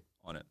to see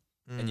on it.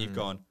 And you've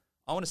gone,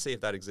 I want to see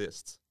if that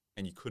exists.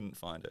 And you couldn't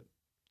find it.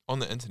 On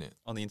the internet?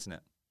 On the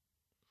internet.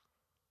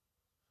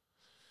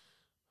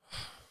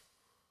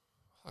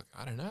 Fuck,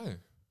 I don't know.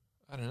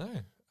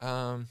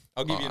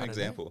 I'll give you an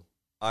example.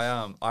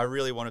 I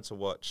really wanted to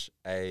watch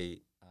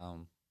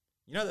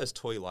those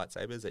toy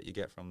lightsabers that you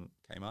get from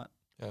Kmart?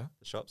 Yeah.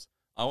 The shops?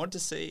 I wanted to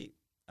see,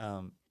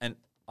 and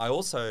I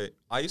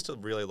used to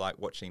really like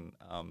watching.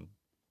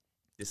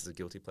 This is a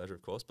guilty pleasure,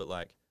 of course, but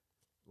like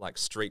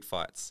street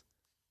fights.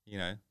 You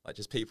know, like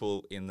just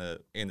people in the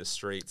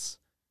streets.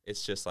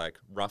 It's just like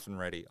rough and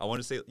ready. I want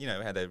to see, you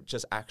know, how they're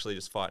just actually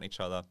just fighting each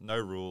other, no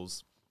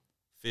rules,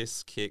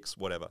 fists, kicks,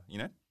 whatever. You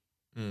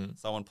know,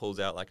 someone pulls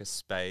out like a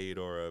spade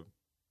or a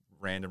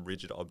random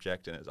rigid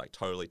object, and it like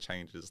totally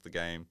changes the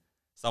game.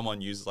 Someone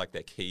uses like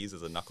their keys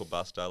as a knuckle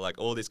buster, like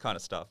all this kind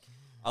of stuff.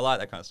 I like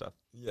that kind of stuff.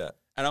 Yeah.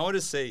 And I want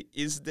to see,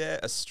 is there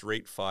a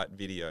street fight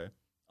video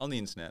on the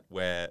internet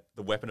where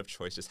the weapon of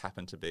choice just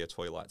happened to be a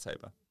toy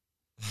lightsaber?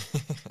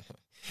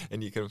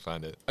 And you couldn't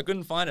find it. I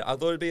couldn't find it. I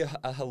thought it'd be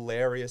a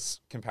hilarious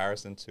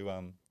comparison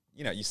to,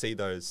 you know, you see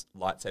those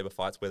lightsaber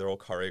fights where they're all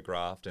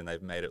choreographed and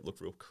they've made it look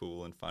real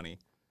cool and funny.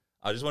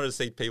 I just wanted to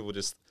see people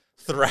just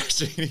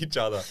thrashing each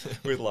other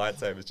with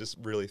lightsabers, just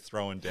really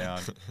throwing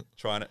down,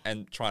 trying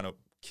to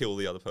kill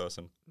the other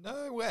person.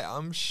 No way.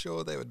 I'm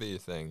sure that would be a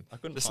thing. I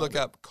couldn't just find look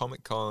it. up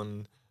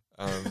Comic-Con,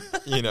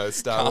 you know,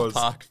 Star Car Wars.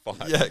 park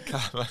fight. Yeah,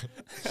 car park.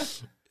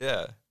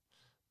 Yeah.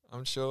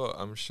 I'm sure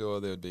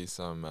there would be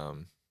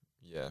some,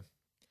 yeah.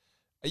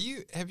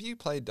 Have you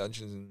played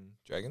Dungeons and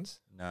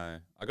Dragons? No,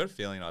 I got a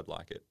feeling I'd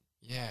like it.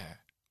 Yeah.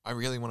 I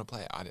really want to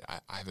play it.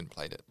 I haven't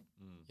played it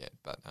yet,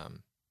 but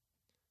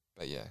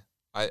yeah.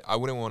 I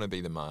wouldn't want to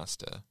be the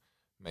master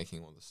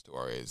making all the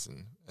stories,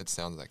 and it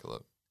sounds like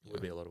It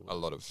would be a lot of work. a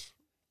lot of.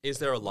 Is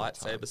there a lot of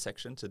time. lightsaber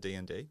section to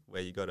D&D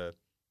where you got to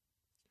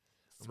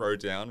throw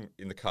down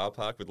in the car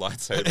park with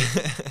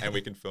lightsabers and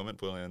we can film it,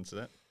 put it on the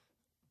internet?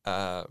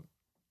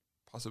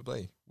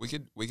 Possibly. We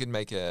could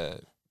make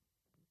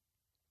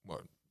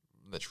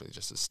literally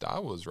just a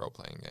Star Wars role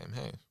playing game.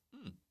 Hey,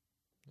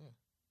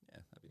 Yeah,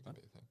 that'd be fun.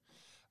 that'd be a thing.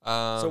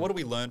 So what do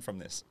we learn from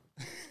this?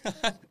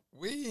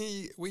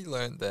 we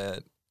learned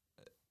that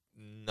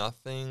not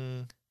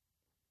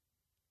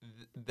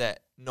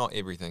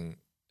everything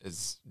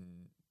is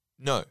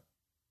not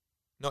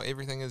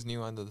everything is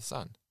new under the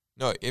sun.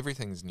 No,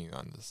 everything's new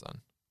under the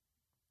sun.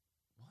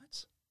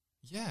 What?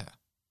 Yeah.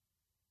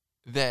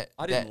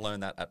 I didn't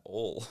learn that at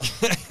all.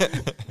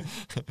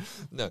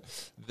 No,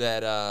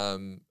 that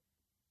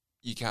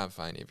you can't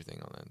find everything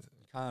on that.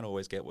 You can't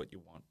always get what you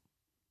want.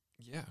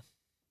 Yeah,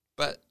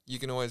 but you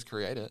can always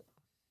create it.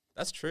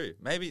 That's true.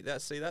 Maybe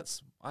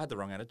I had the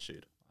wrong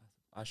attitude.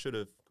 I should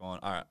have gone,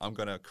 all right, I'm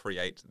going to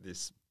create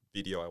this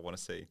video I want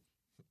to see.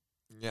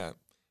 Yeah.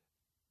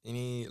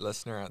 Any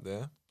listener out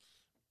there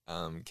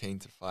keen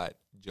to fight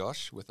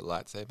Josh with a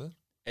lightsaber?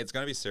 It's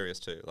going to be serious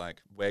too.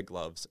 Like wear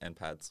gloves and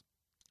pads.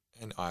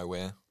 And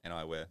eyewear. And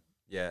eyewear.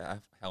 Yeah, I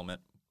have helmet,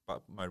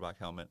 motorbike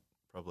helmet,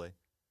 probably.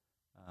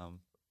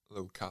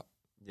 Little cup.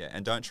 Yeah,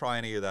 and don't try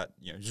any of that,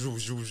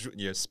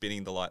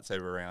 spinning the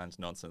lightsaber around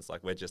nonsense.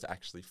 Like we're just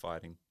actually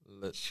fighting.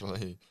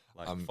 Literally.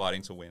 Like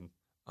fighting to win.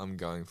 I'm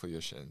going for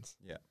your shins.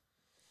 Yeah.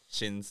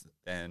 Shins,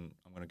 then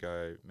I'm going to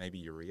go maybe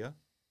your rear,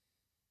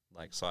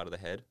 like side of the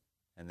head.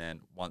 And then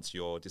once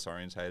you're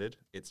disorientated,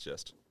 it's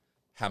just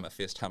hammer,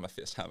 fist, hammer,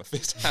 fist, hammer,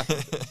 fist,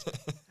 hammer, fist.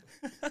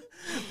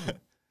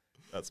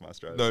 That's my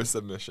strategy. No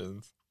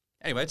submissions.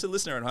 Anyway, to the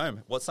listener at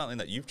home, what's something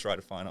that you've tried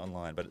to find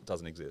online but it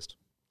doesn't exist?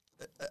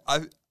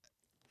 I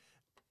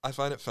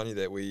find it funny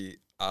that we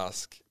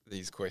ask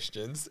these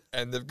questions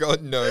and they've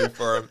got no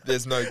forum.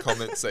 There's no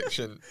comment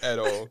section at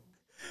all.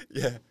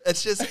 Yeah.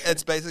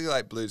 It's basically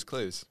like Blue's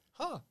Clues.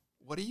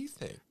 What do you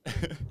think?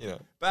 You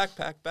know.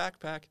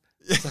 Backpack.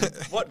 So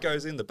what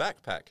goes in the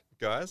backpack,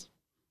 guys?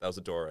 That was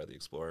a Dora the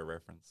Explorer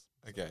reference.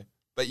 Okay.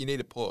 But you need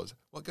to pause.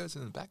 What goes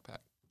in the backpack?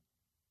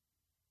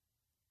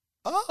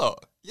 Oh,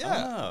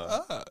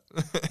 yeah. Oh.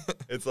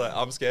 It's like,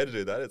 I'm scared to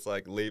do that. It's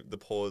like the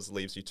pause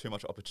leaves you too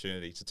much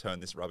opportunity to turn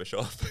this rubbish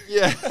off.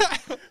 Yeah.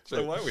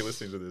 So why are we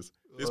listening to this?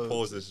 This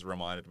pause has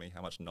reminded me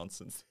how much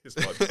nonsense this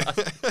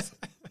podcast is.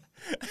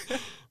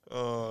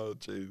 Oh,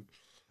 jeez.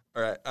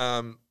 All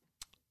right.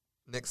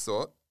 Next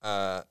thought.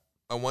 I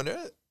wonder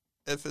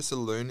if a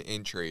saloon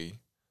entry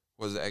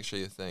was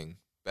actually a thing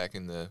back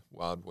in the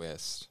Wild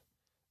West.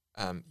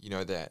 You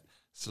know that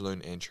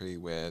saloon entry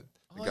where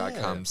the guy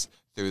comes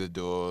through the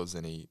doors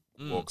and he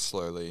walks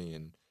slowly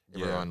and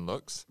everyone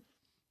looks.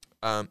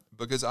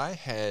 Because I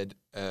had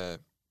a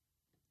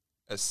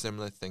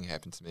similar thing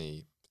happen to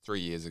me 3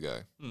 years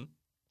ago.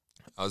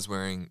 I was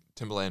wearing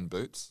Timberland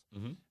boots,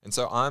 and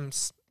so I'm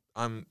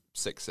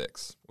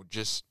 6'6", or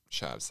just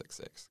shy of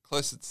 6'6",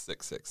 closer to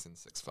 6'6" than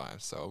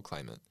 6'5", so I'll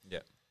claim it. Yeah.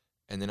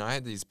 And then I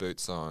had these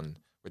boots on,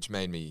 which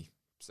made me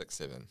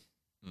 6'7".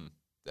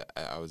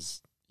 I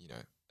was,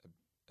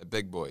 a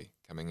big boy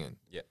coming in.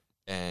 Yeah.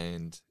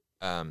 And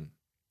I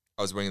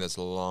was wearing this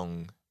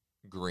long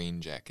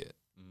green jacket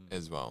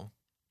as well.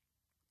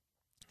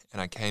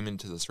 And I came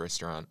into this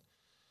restaurant,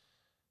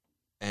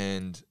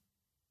 and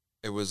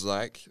it was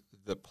like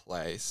the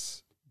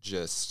place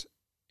just...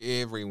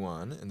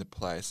 everyone in the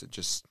place, it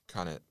just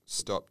kind of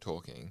stopped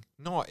talking.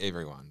 Not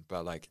everyone,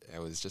 but like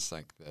it was just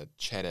like the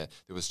chatter.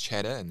 There was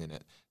chatter, and then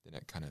it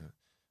kind of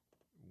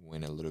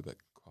went a little bit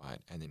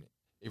quiet, and then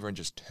everyone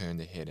just turned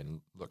their head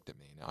and looked at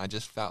me, and I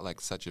just felt like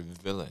such a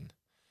villain.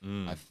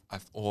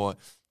 Or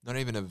not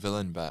even a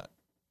villain, but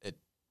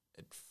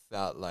it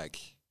felt like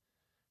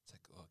it's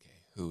like,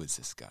 okay, who is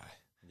this guy?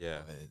 Yeah.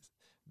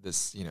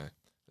 This,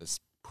 this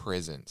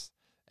presence.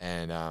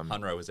 And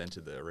Hunro has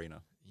entered the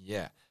arena.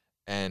 yeah.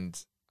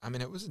 And I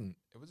mean, it was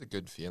a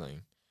good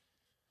feeling.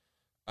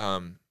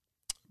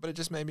 But it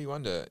just made me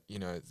wonder,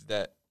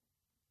 that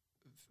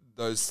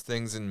those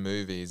things in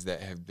movies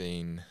that have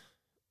been,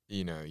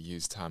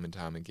 used time and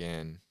time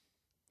again,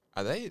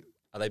 are they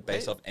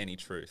based off any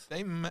truth?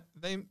 I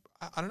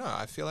don't know.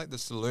 I feel like the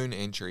saloon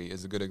entry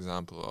is a good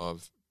example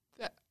of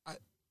that.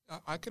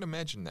 I could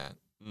imagine that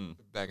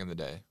back in the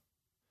day.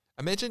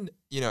 Imagine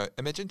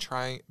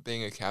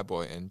being a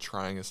cowboy and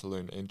trying a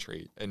saloon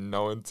entry and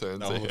no one turns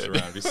No one looks ahead.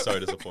 around. It'd be so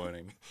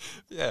disappointing.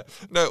 Yeah.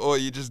 No, or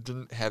you just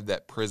didn't have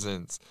that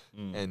presence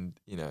and,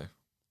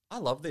 I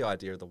love the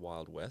idea of the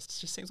Wild West. It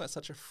just seems like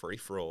such a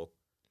free-for-all.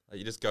 Like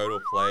you just go to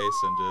a place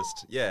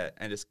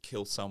and just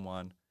kill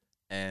someone.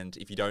 And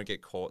if you don't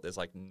get caught, there's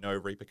like no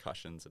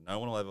repercussions and no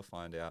one will ever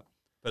find out.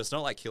 But it's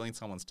not like killing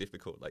someone's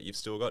difficult. Like you've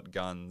still got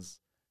guns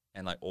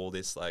and like all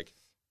this like,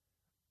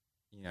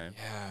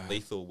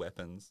 lethal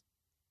weapons.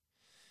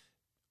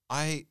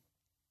 If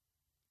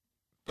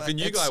a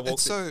new guy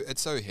walks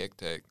it's so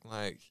hectic.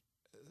 Like,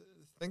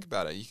 think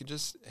about it. You could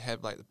just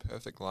have like the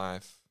perfect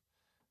life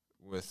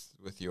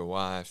with your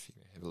wife. You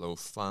can have a little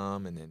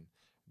farm, and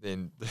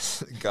then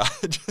this guy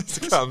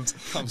just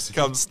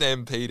comes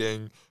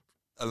stampeding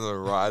on the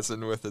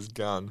horizon with his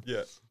gun.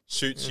 Yeah.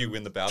 Shoots you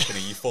in the balcony.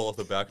 You fall off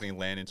the balcony and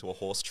land into a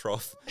horse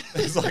trough.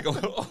 It's like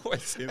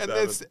always seems to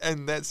happen.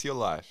 And that's your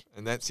life,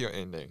 and that's your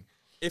ending.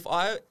 If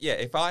I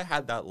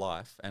had that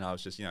life and I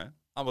was just,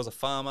 I was a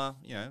farmer,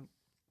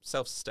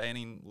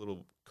 self-sustaining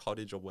little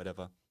cottage or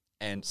whatever,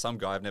 and some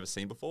guy I've never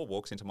seen before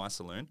walks into my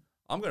saloon,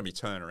 I'm going to be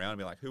turning around and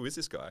be like, who is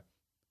this guy?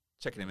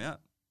 Checking him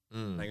out,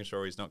 making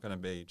sure he's not going to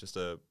be just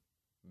a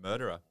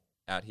murderer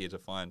out here to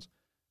find,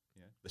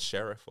 the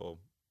sheriff or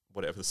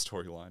whatever the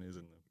storyline is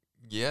in the.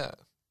 Yeah.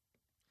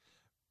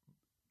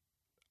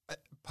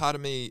 Part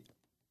of me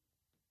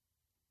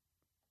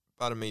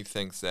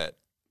thinks that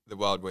the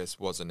Wild West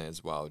wasn't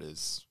as wild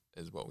as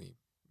what we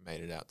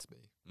made it out to be.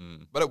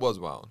 But it was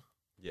wild.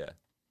 Yeah.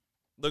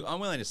 Look, I'm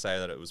willing to say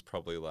that it was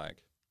probably like,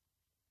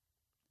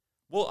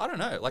 well, I don't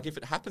know. Like if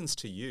it happens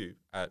to you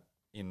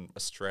in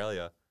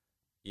Australia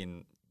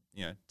in,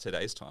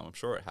 today's time, I'm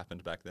sure it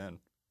happened back then.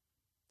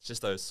 It's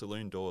just those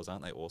saloon doors,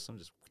 aren't they awesome?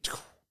 Just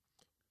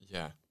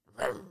yeah.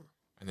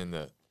 And then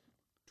can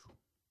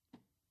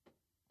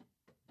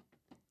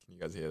you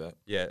guys hear that?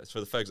 Yeah, it's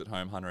for the folks at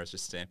home. Hunter is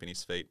just stamping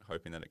his feet,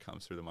 hoping that it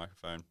comes through the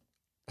microphone.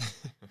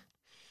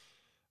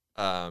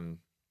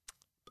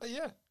 But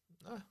yeah,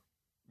 no.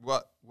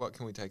 What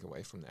can we take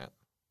away from that?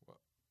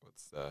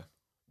 What's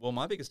Well,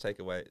 my biggest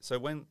takeaway. So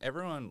when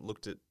everyone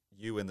looked at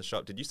you in the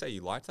shop, did you say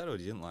you liked that or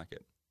you didn't like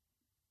it?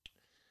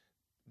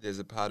 There's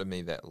a part of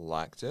me that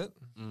liked it,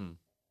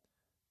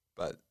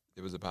 but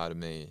there was a part of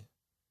me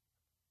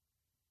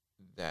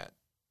that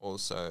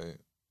also,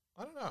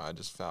 I don't know. I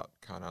just felt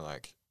kind of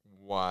like,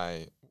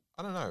 why?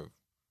 I don't know.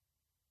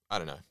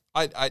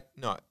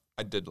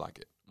 I did like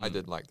it. I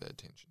did like the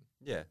attention.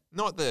 Yeah.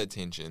 Not the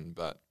attention,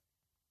 but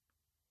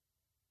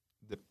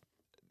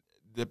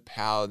the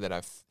power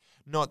that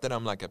not that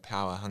I'm like a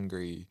power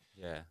hungry.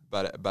 Yeah.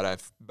 But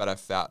I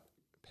felt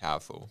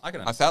powerful.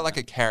 I felt like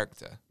a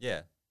character.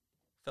 Yeah.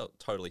 Felt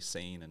totally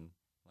seen and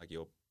like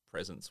your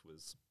presence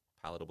was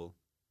palatable.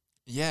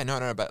 Yeah.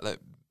 No. But like,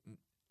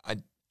 I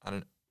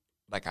don't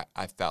like.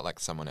 I felt like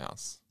someone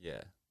else.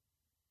 Yeah.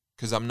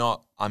 Because I'm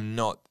not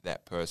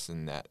that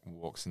person that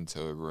walks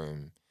into a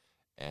room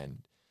and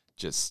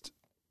just,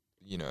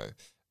 big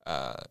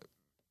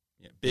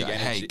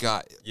energy. Hey,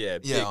 guy. Yeah,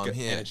 I'm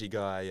here. Energy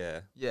guy,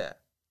 yeah. Yeah.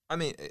 I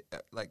mean,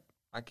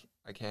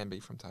 I can be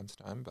from time to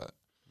time, but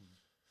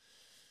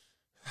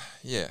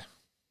yeah.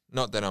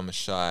 Not that I'm a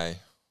shy.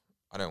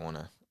 I don't want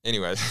to.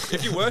 Anyways.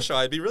 If you were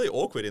shy, it'd be really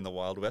awkward in the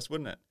Wild West,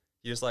 wouldn't it?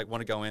 You just like want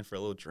to go in for a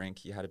little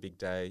drink. You had a big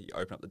day. You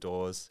open up the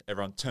doors.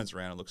 Everyone turns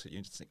around and looks at you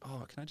and just think,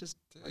 "Oh, can I just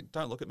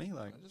don't look at me?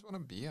 Like, I just want a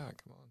beer.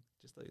 Come on,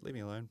 just leave me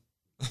alone."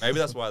 Maybe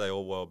that's why they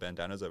all wore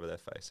bandanas over their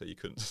face, so you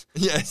couldn't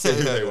yeah, see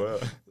who they were.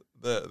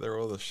 They're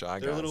all the shy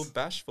guys. They're a little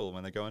bashful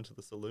when they go into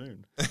the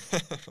saloon.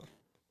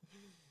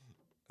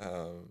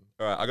 All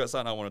right, I got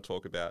something I want to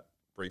talk about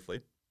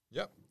briefly.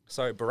 Yep.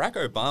 So Barack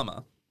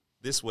Obama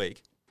this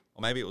week,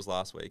 or maybe it was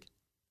last week,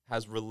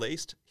 has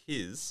released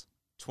his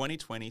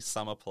 2020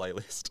 summer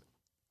playlist.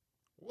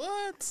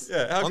 What?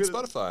 Yeah, on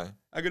Spotify.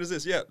 How good is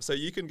this? Yeah, so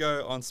you can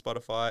go on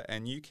Spotify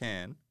and you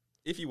can,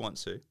 if you want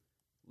to,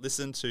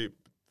 listen to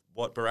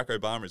what Barack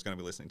Obama is going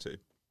to be listening to.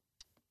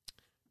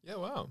 Yeah,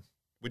 wow.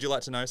 Would you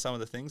like to know some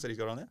of the things that he's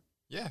got on there?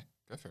 Yeah,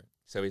 go for it.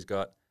 So he's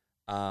got,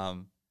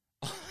 Barack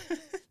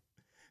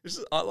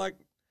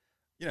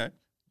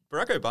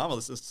Obama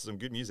listens to some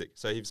good music.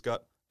 So he's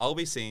got I'll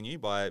Be Seeing You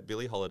by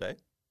Billie Holiday.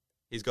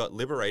 He's got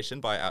Liberation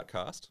by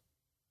Outkast.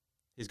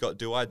 He's got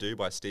Do I Do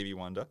by Stevie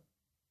Wonder.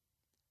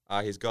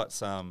 He's got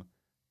some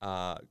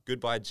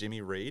Goodbye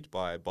Jimmy Reed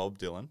by Bob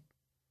Dylan.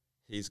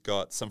 He's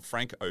got some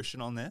Frank Ocean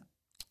on there.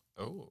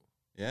 Oh.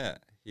 Yeah.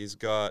 He's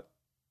got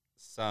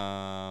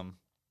some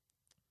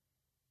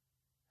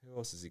Who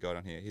else has he got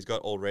on here? He's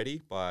got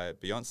Already by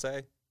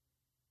Beyonce.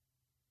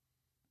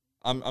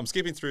 I'm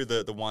skipping through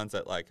the ones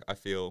that like I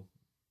feel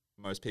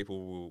most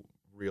people will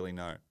really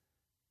know.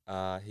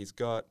 He's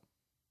got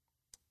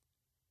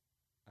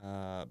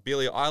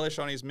Billie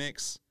Eilish on his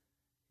mix.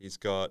 He's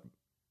got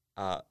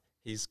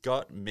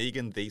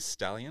Megan Thee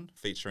Stallion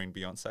featuring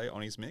Beyonce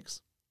on his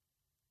mix.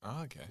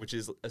 Oh, okay. Which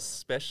is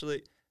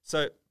especially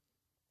so.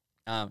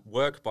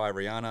 Work by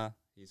Rihanna.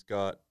 He's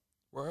got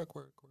Work.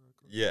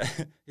 yeah.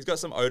 He's got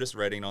some Otis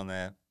Redding on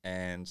there,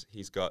 and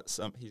he's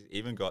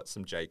even got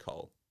some J.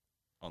 Cole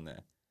on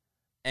there.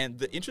 And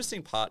the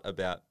interesting part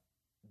about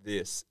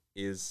this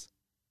is,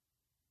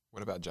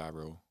 What about Ja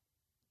Rule?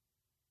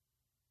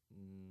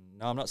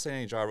 no, I'm not saying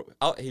any Ja Rule.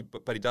 Oh,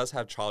 but he does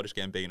have Childish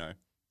Gambino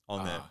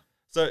on there. Ah.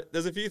 So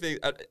there's a few things.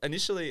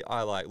 Initially,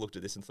 I like looked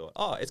at this and thought,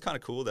 oh, it's kind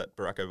of cool that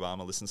Barack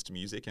Obama listens to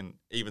music, and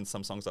even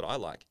some songs that I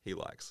like, he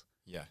likes.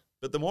 Yeah.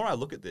 But the more I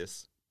look at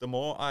this, the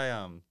more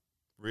I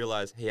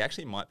realize he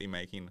actually might be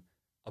making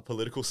a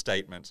political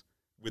statement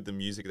with the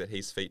music that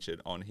he's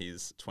featured on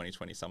his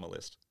 2020 summer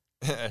list.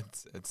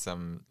 it's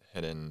some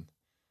hidden,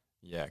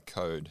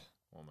 code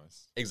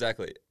almost.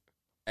 Exactly.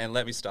 And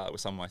let me start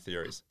with some of my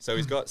theories. So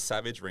he's got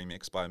Savage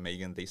remix by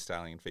Megan Thee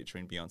Stallion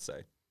featuring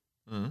Beyonce.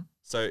 Mm.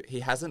 So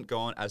he hasn't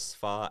gone as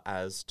far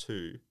as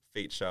to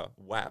feature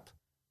WAP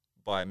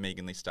by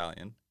Megan Thee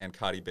Stallion and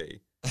Cardi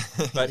B,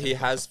 but he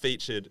has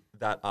featured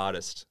that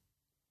artist.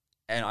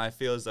 And I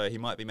feel as though he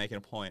might be making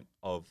a point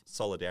of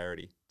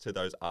solidarity to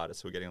those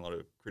artists who are getting a lot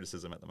of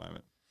criticism at the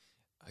moment.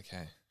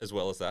 Okay. As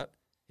well as that,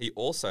 he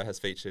also has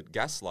featured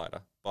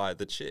Gaslighter by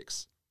The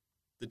Chicks.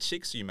 The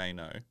Chicks, you may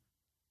know,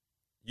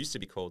 used to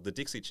be called the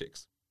Dixie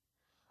Chicks,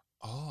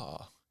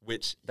 Oh.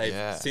 which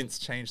they've since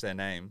changed their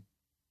name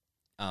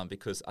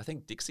because I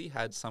think Dixie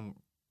had some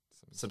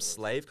sort of-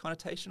 slave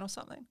connotation or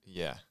something.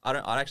 Yeah.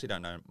 I actually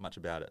don't know much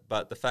about it,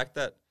 but the fact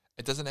that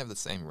It doesn't have the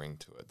same ring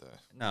to it though.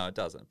 no, it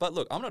doesn't. But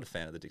look, I'm not a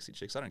fan of the Dixie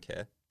Chicks. I don't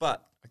care.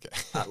 But Okay.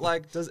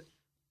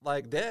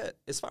 they're,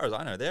 as far as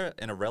I know, they're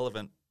an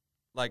irrelevant.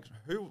 Like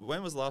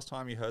when was the last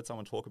time you heard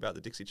someone talk about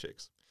the Dixie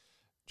Chicks?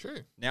 True.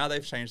 Now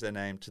they've changed their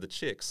name to the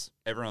Chicks.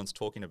 Everyone's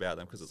talking about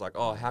them because it's like,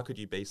 oh, how could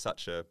you be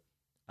such a,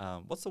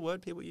 what's the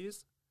word people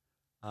use?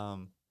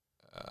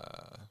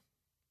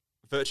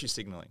 Virtue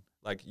signaling.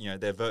 Like,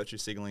 they're virtue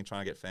signaling,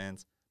 trying to get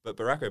fans. But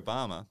Barack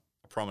Obama,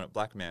 a prominent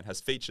black man, has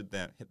featured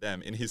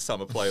them in his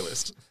summer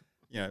playlist.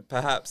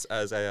 Perhaps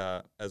as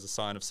a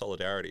sign of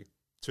solidarity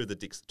to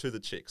the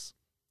Chicks,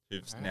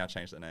 who've now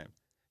changed their name.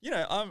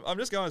 I'm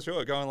just going through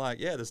it, going like,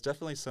 yeah, there's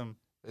definitely some.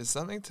 There's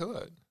something to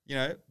it.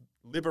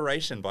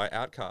 Liberation by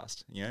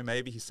Outkast.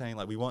 Maybe he's saying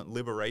like we want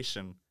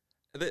liberation.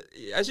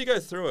 As you go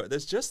through it,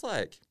 there's just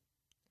like,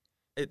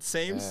 it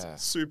seems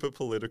super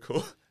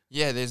political.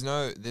 Yeah, there's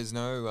no,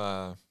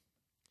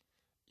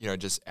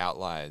 just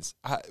outliers.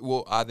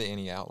 Are there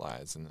any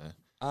outliers in there?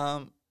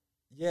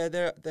 Yeah,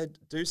 there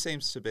do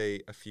seems to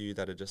be a few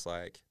that are just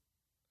like,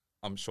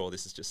 I'm sure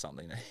this is just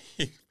something that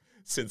he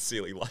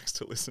sincerely likes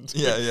to listen to.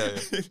 Yeah.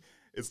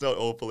 It's not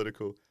all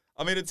political.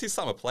 I mean, it's his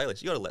summer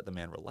playlist. You got to let the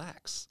man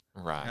relax.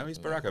 Right. He's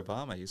Barack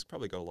Obama. He's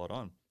probably got a lot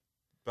on.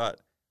 But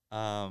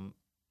I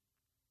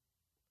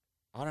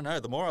don't know.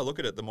 The more I look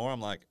at it, the more I'm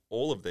like,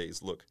 all of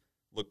these look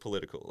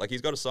political. Like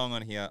he's got a song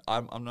on here.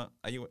 I'm not.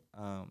 Are you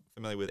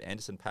familiar with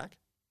Anderson .Paak?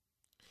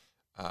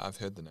 I've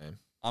heard the name.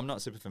 I'm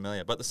not super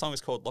familiar, but the song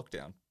is called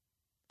Lockdown.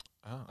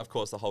 Oh. Of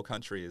course, the whole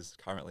country is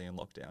currently in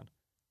lockdown.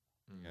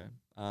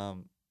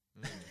 Mm.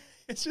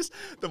 It's just,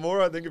 the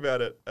more I think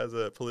about it as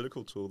a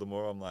political tool, the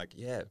more I'm like,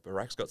 yeah,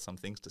 Barack's got some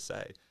things to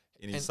say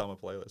in his summer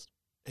playlist.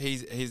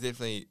 He's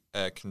definitely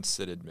a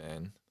considered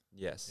man.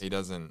 Yes. He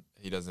doesn't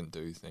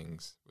do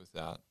things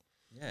without.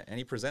 Yeah, and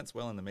he presents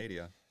well in the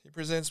media. He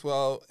presents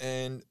well,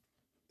 and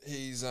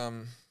he's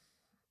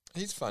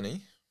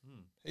funny.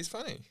 He's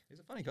funny. He's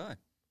a funny guy.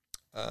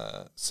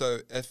 So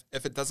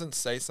if it doesn't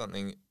say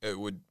something, it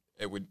would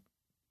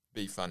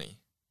be funny.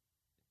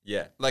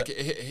 Yeah. Like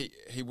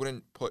he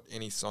wouldn't put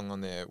any song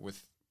on there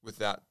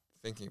without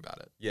thinking about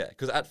it. Yeah,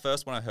 because at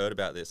first when I heard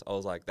about this, I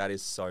was like, that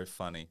is so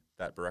funny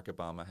that Barack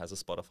Obama has a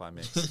Spotify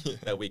mix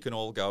that we can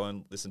all go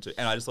and listen to.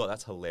 And I just thought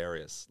that's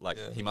hilarious. Like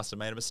he must have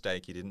made a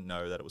mistake. He didn't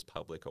know that it was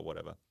public or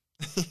whatever.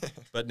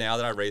 But now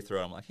that I read through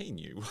it, I'm like, he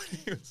knew what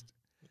he was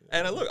doing.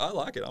 And look, I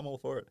like it. I'm all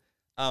for it.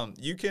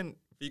 You can,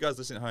 for you guys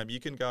listening at home, you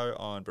can go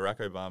on Barack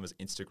Obama's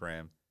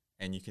Instagram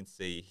and you can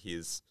see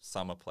his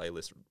summer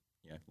playlist,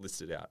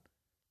 listed out.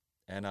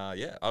 And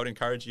I would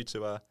encourage you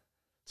to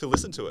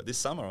listen to it this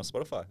summer on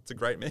Spotify. It's a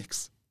great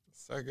mix.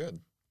 So good.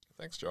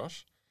 Thanks,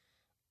 Josh.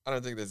 I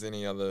don't think there's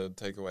any other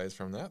takeaways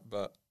from that,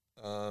 but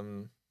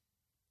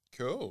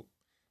cool.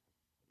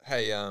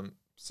 Hey,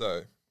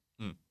 so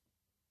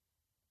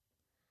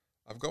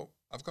I've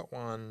got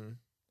one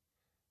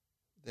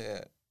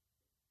there.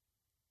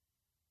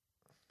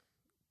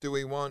 Do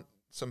we want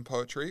some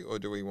poetry or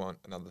do we want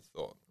another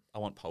thought? I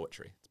want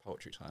poetry. It's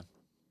poetry time.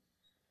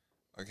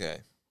 Okay.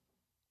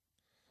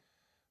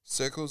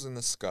 Circles in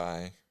the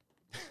sky,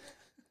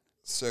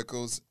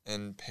 circles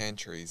in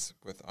pantries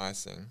with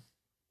icing,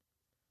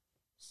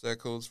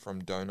 circles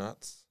from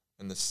donuts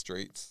in the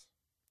streets,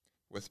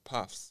 with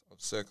puffs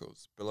of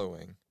circles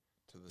billowing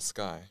to the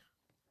sky,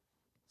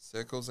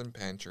 circles in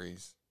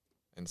pantries,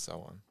 and so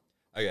on.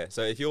 Okay,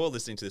 so if you're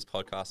listening to this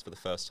podcast for the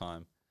first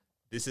time,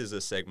 this is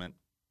a segment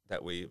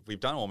that we've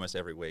done almost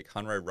every week.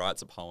 Hunro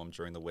writes a poem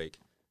during the week,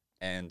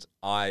 and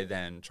I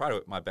then try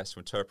to my best to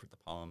interpret the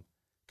poem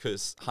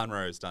because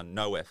Hunro has done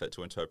no effort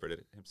to interpret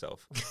it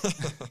himself.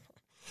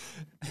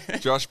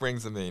 Josh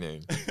brings the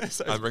meaning.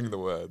 So I bring the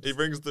words. he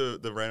brings the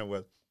random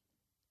word.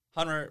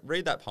 Hunro,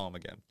 read that poem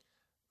again.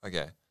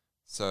 Okay,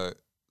 so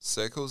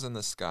circles in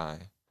the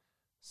sky,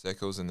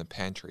 circles in the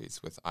pantries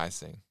with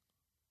icing,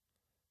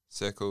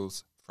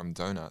 circles from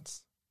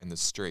donuts in the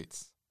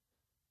streets,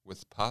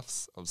 with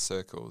puffs of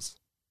circles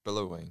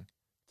billowing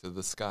to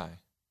the sky,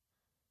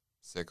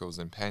 circles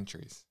in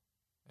pantries,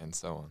 and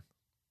so on.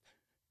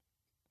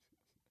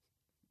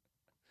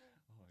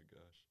 Oh my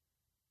gosh.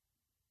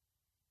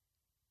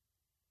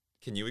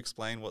 Can you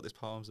explain what this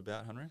poem's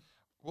about, Hunro?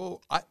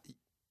 Well,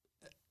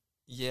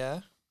 yeah,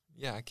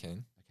 I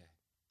can. Okay,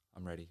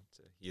 I'm ready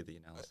to hear the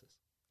analysis.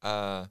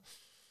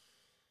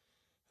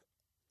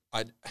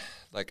 I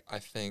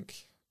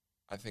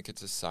think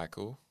it's a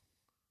cycle.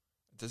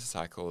 It's a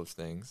cycle of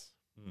things.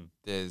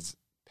 There's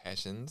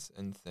passions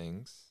and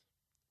things.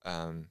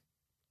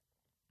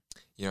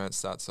 It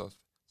starts off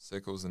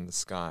circles in the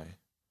sky.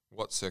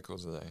 What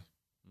circles are they?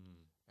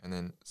 And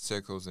then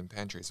circles in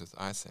pantries with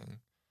icing.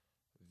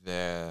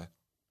 They're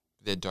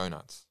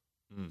donuts.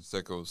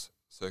 Circles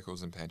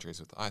in pantries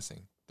with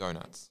icing.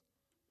 Donuts.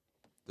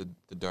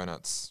 The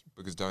donuts,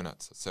 because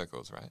donuts are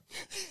circles, right?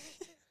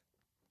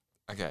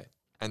 Okay.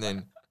 And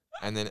then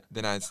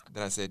I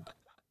said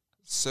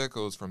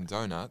circles from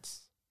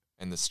donuts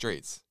and the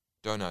streets.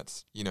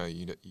 Donuts, you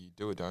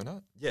do a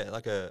donut? Yeah,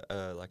 like a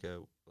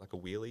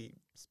wheelie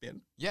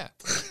spin. Yeah.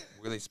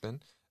 Wheelie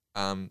spin.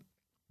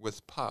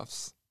 With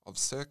puffs of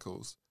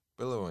circles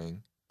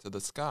billowing to the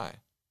sky.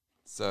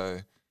 So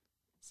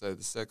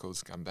the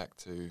circles come back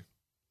to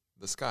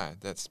the sky.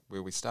 That's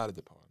where we started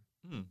the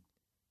poem.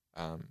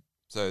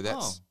 So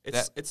that's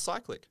it's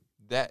cyclic.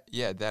 That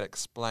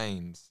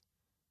explains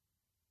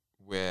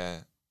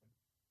where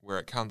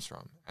it comes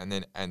from, and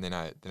then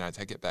I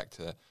take it back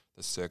to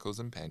the circles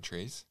and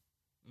pantries,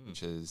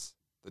 which is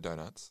the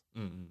donuts,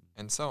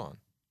 and so on,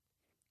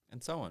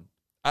 and so on.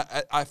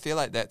 I feel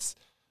like that's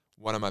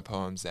one of my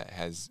poems that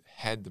has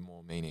had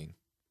more meaning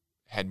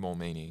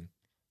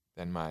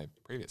than my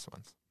previous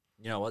ones.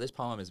 You know what? This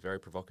poem is very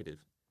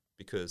provocative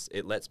because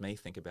it lets me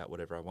think about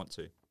whatever I want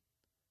to.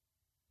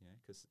 Yeah,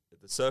 because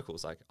the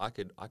circles, like I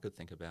could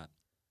think about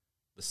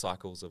the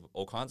cycles of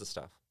all kinds of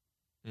stuff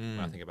when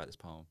I think about this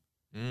poem.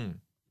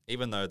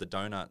 Even though the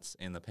donuts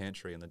in the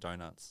pantry and the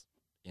donuts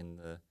in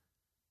the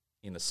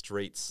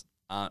streets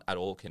aren't at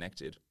all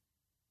connected,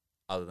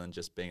 other than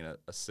just being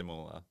a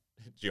similar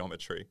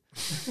geometry.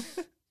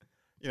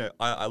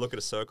 I look at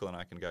a circle and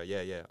I can go,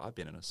 yeah, I've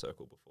been in a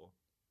circle before.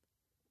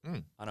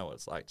 I know what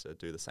it's like to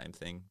do the same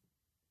thing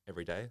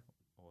every day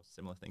or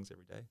similar things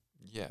every day.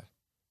 Yeah,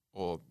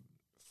 or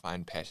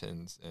find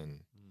patterns and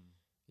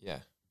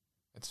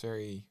it's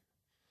very.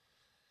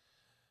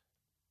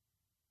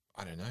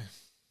 I don't know.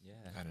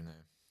 Yeah, I don't know.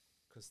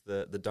 Because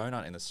the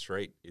donut in the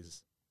street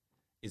is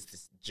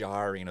this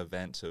jarring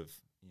event of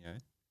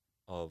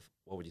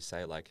what would you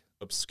say, like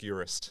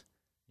obscurist.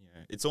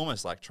 It's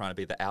almost like trying to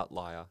be the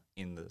outlier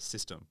in the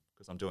system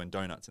because I'm doing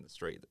donuts in the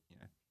street.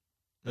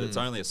 But it's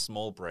only a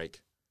small break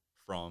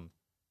from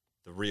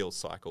the real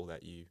cycle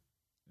that you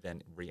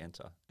then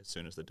re-enter as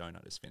soon as the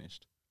donut is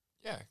finished.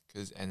 Yeah,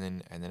 and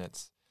then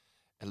it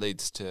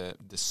leads to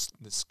the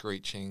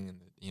screeching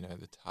and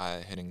the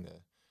tire hitting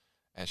the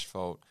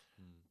asphalt.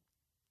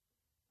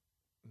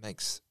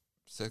 Makes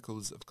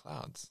circles of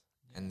clouds,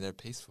 and they're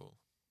peaceful.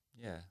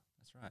 Yeah,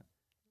 that's right.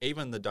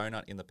 Even the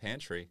donut in the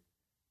pantry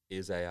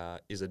is a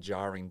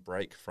jarring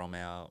break from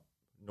our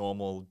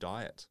normal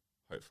diet.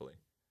 Hopefully,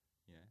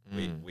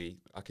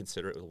 I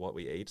consider it what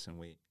we eat, and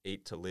we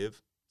eat to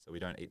live. So we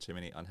don't eat too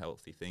many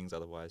unhealthy things,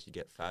 otherwise you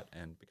get fat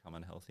and become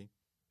unhealthy.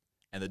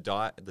 And the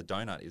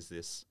donut is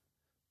this,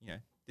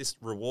 this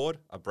reward,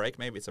 a break.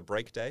 Maybe it's a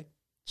break day,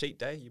 cheat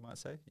day, you might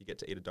say. You get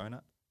to eat a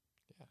donut.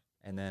 Yeah.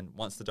 And then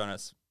once the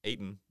donut's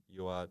eaten,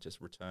 you are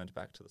just returned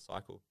back to the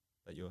cycle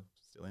that you're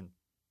still in.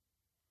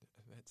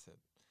 That's it.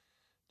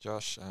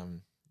 Josh,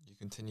 you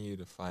continue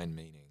to find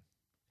meaning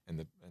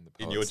in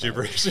your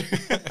gibberish.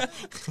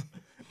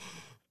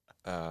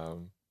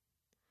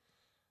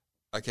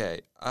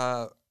 Okay.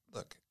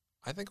 Look,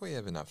 I think we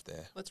have enough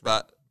there. Let's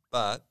wrap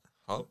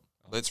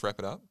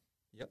it up.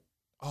 Yep.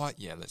 Oh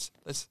yeah, let's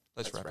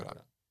wrap it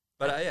up.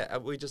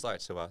 But we just like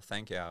to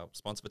thank our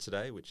sponsor for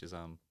today, which is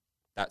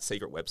that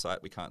secret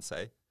website we can't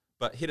say.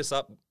 But hit us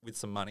up with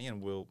some money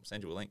and we'll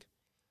send you a link.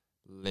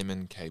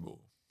 Lemon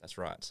Cable. That's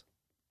right.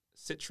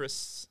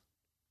 Citrus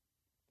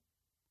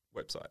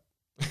website.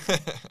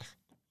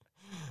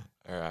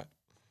 All right.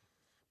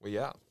 We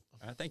out.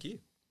 All right. Thank you.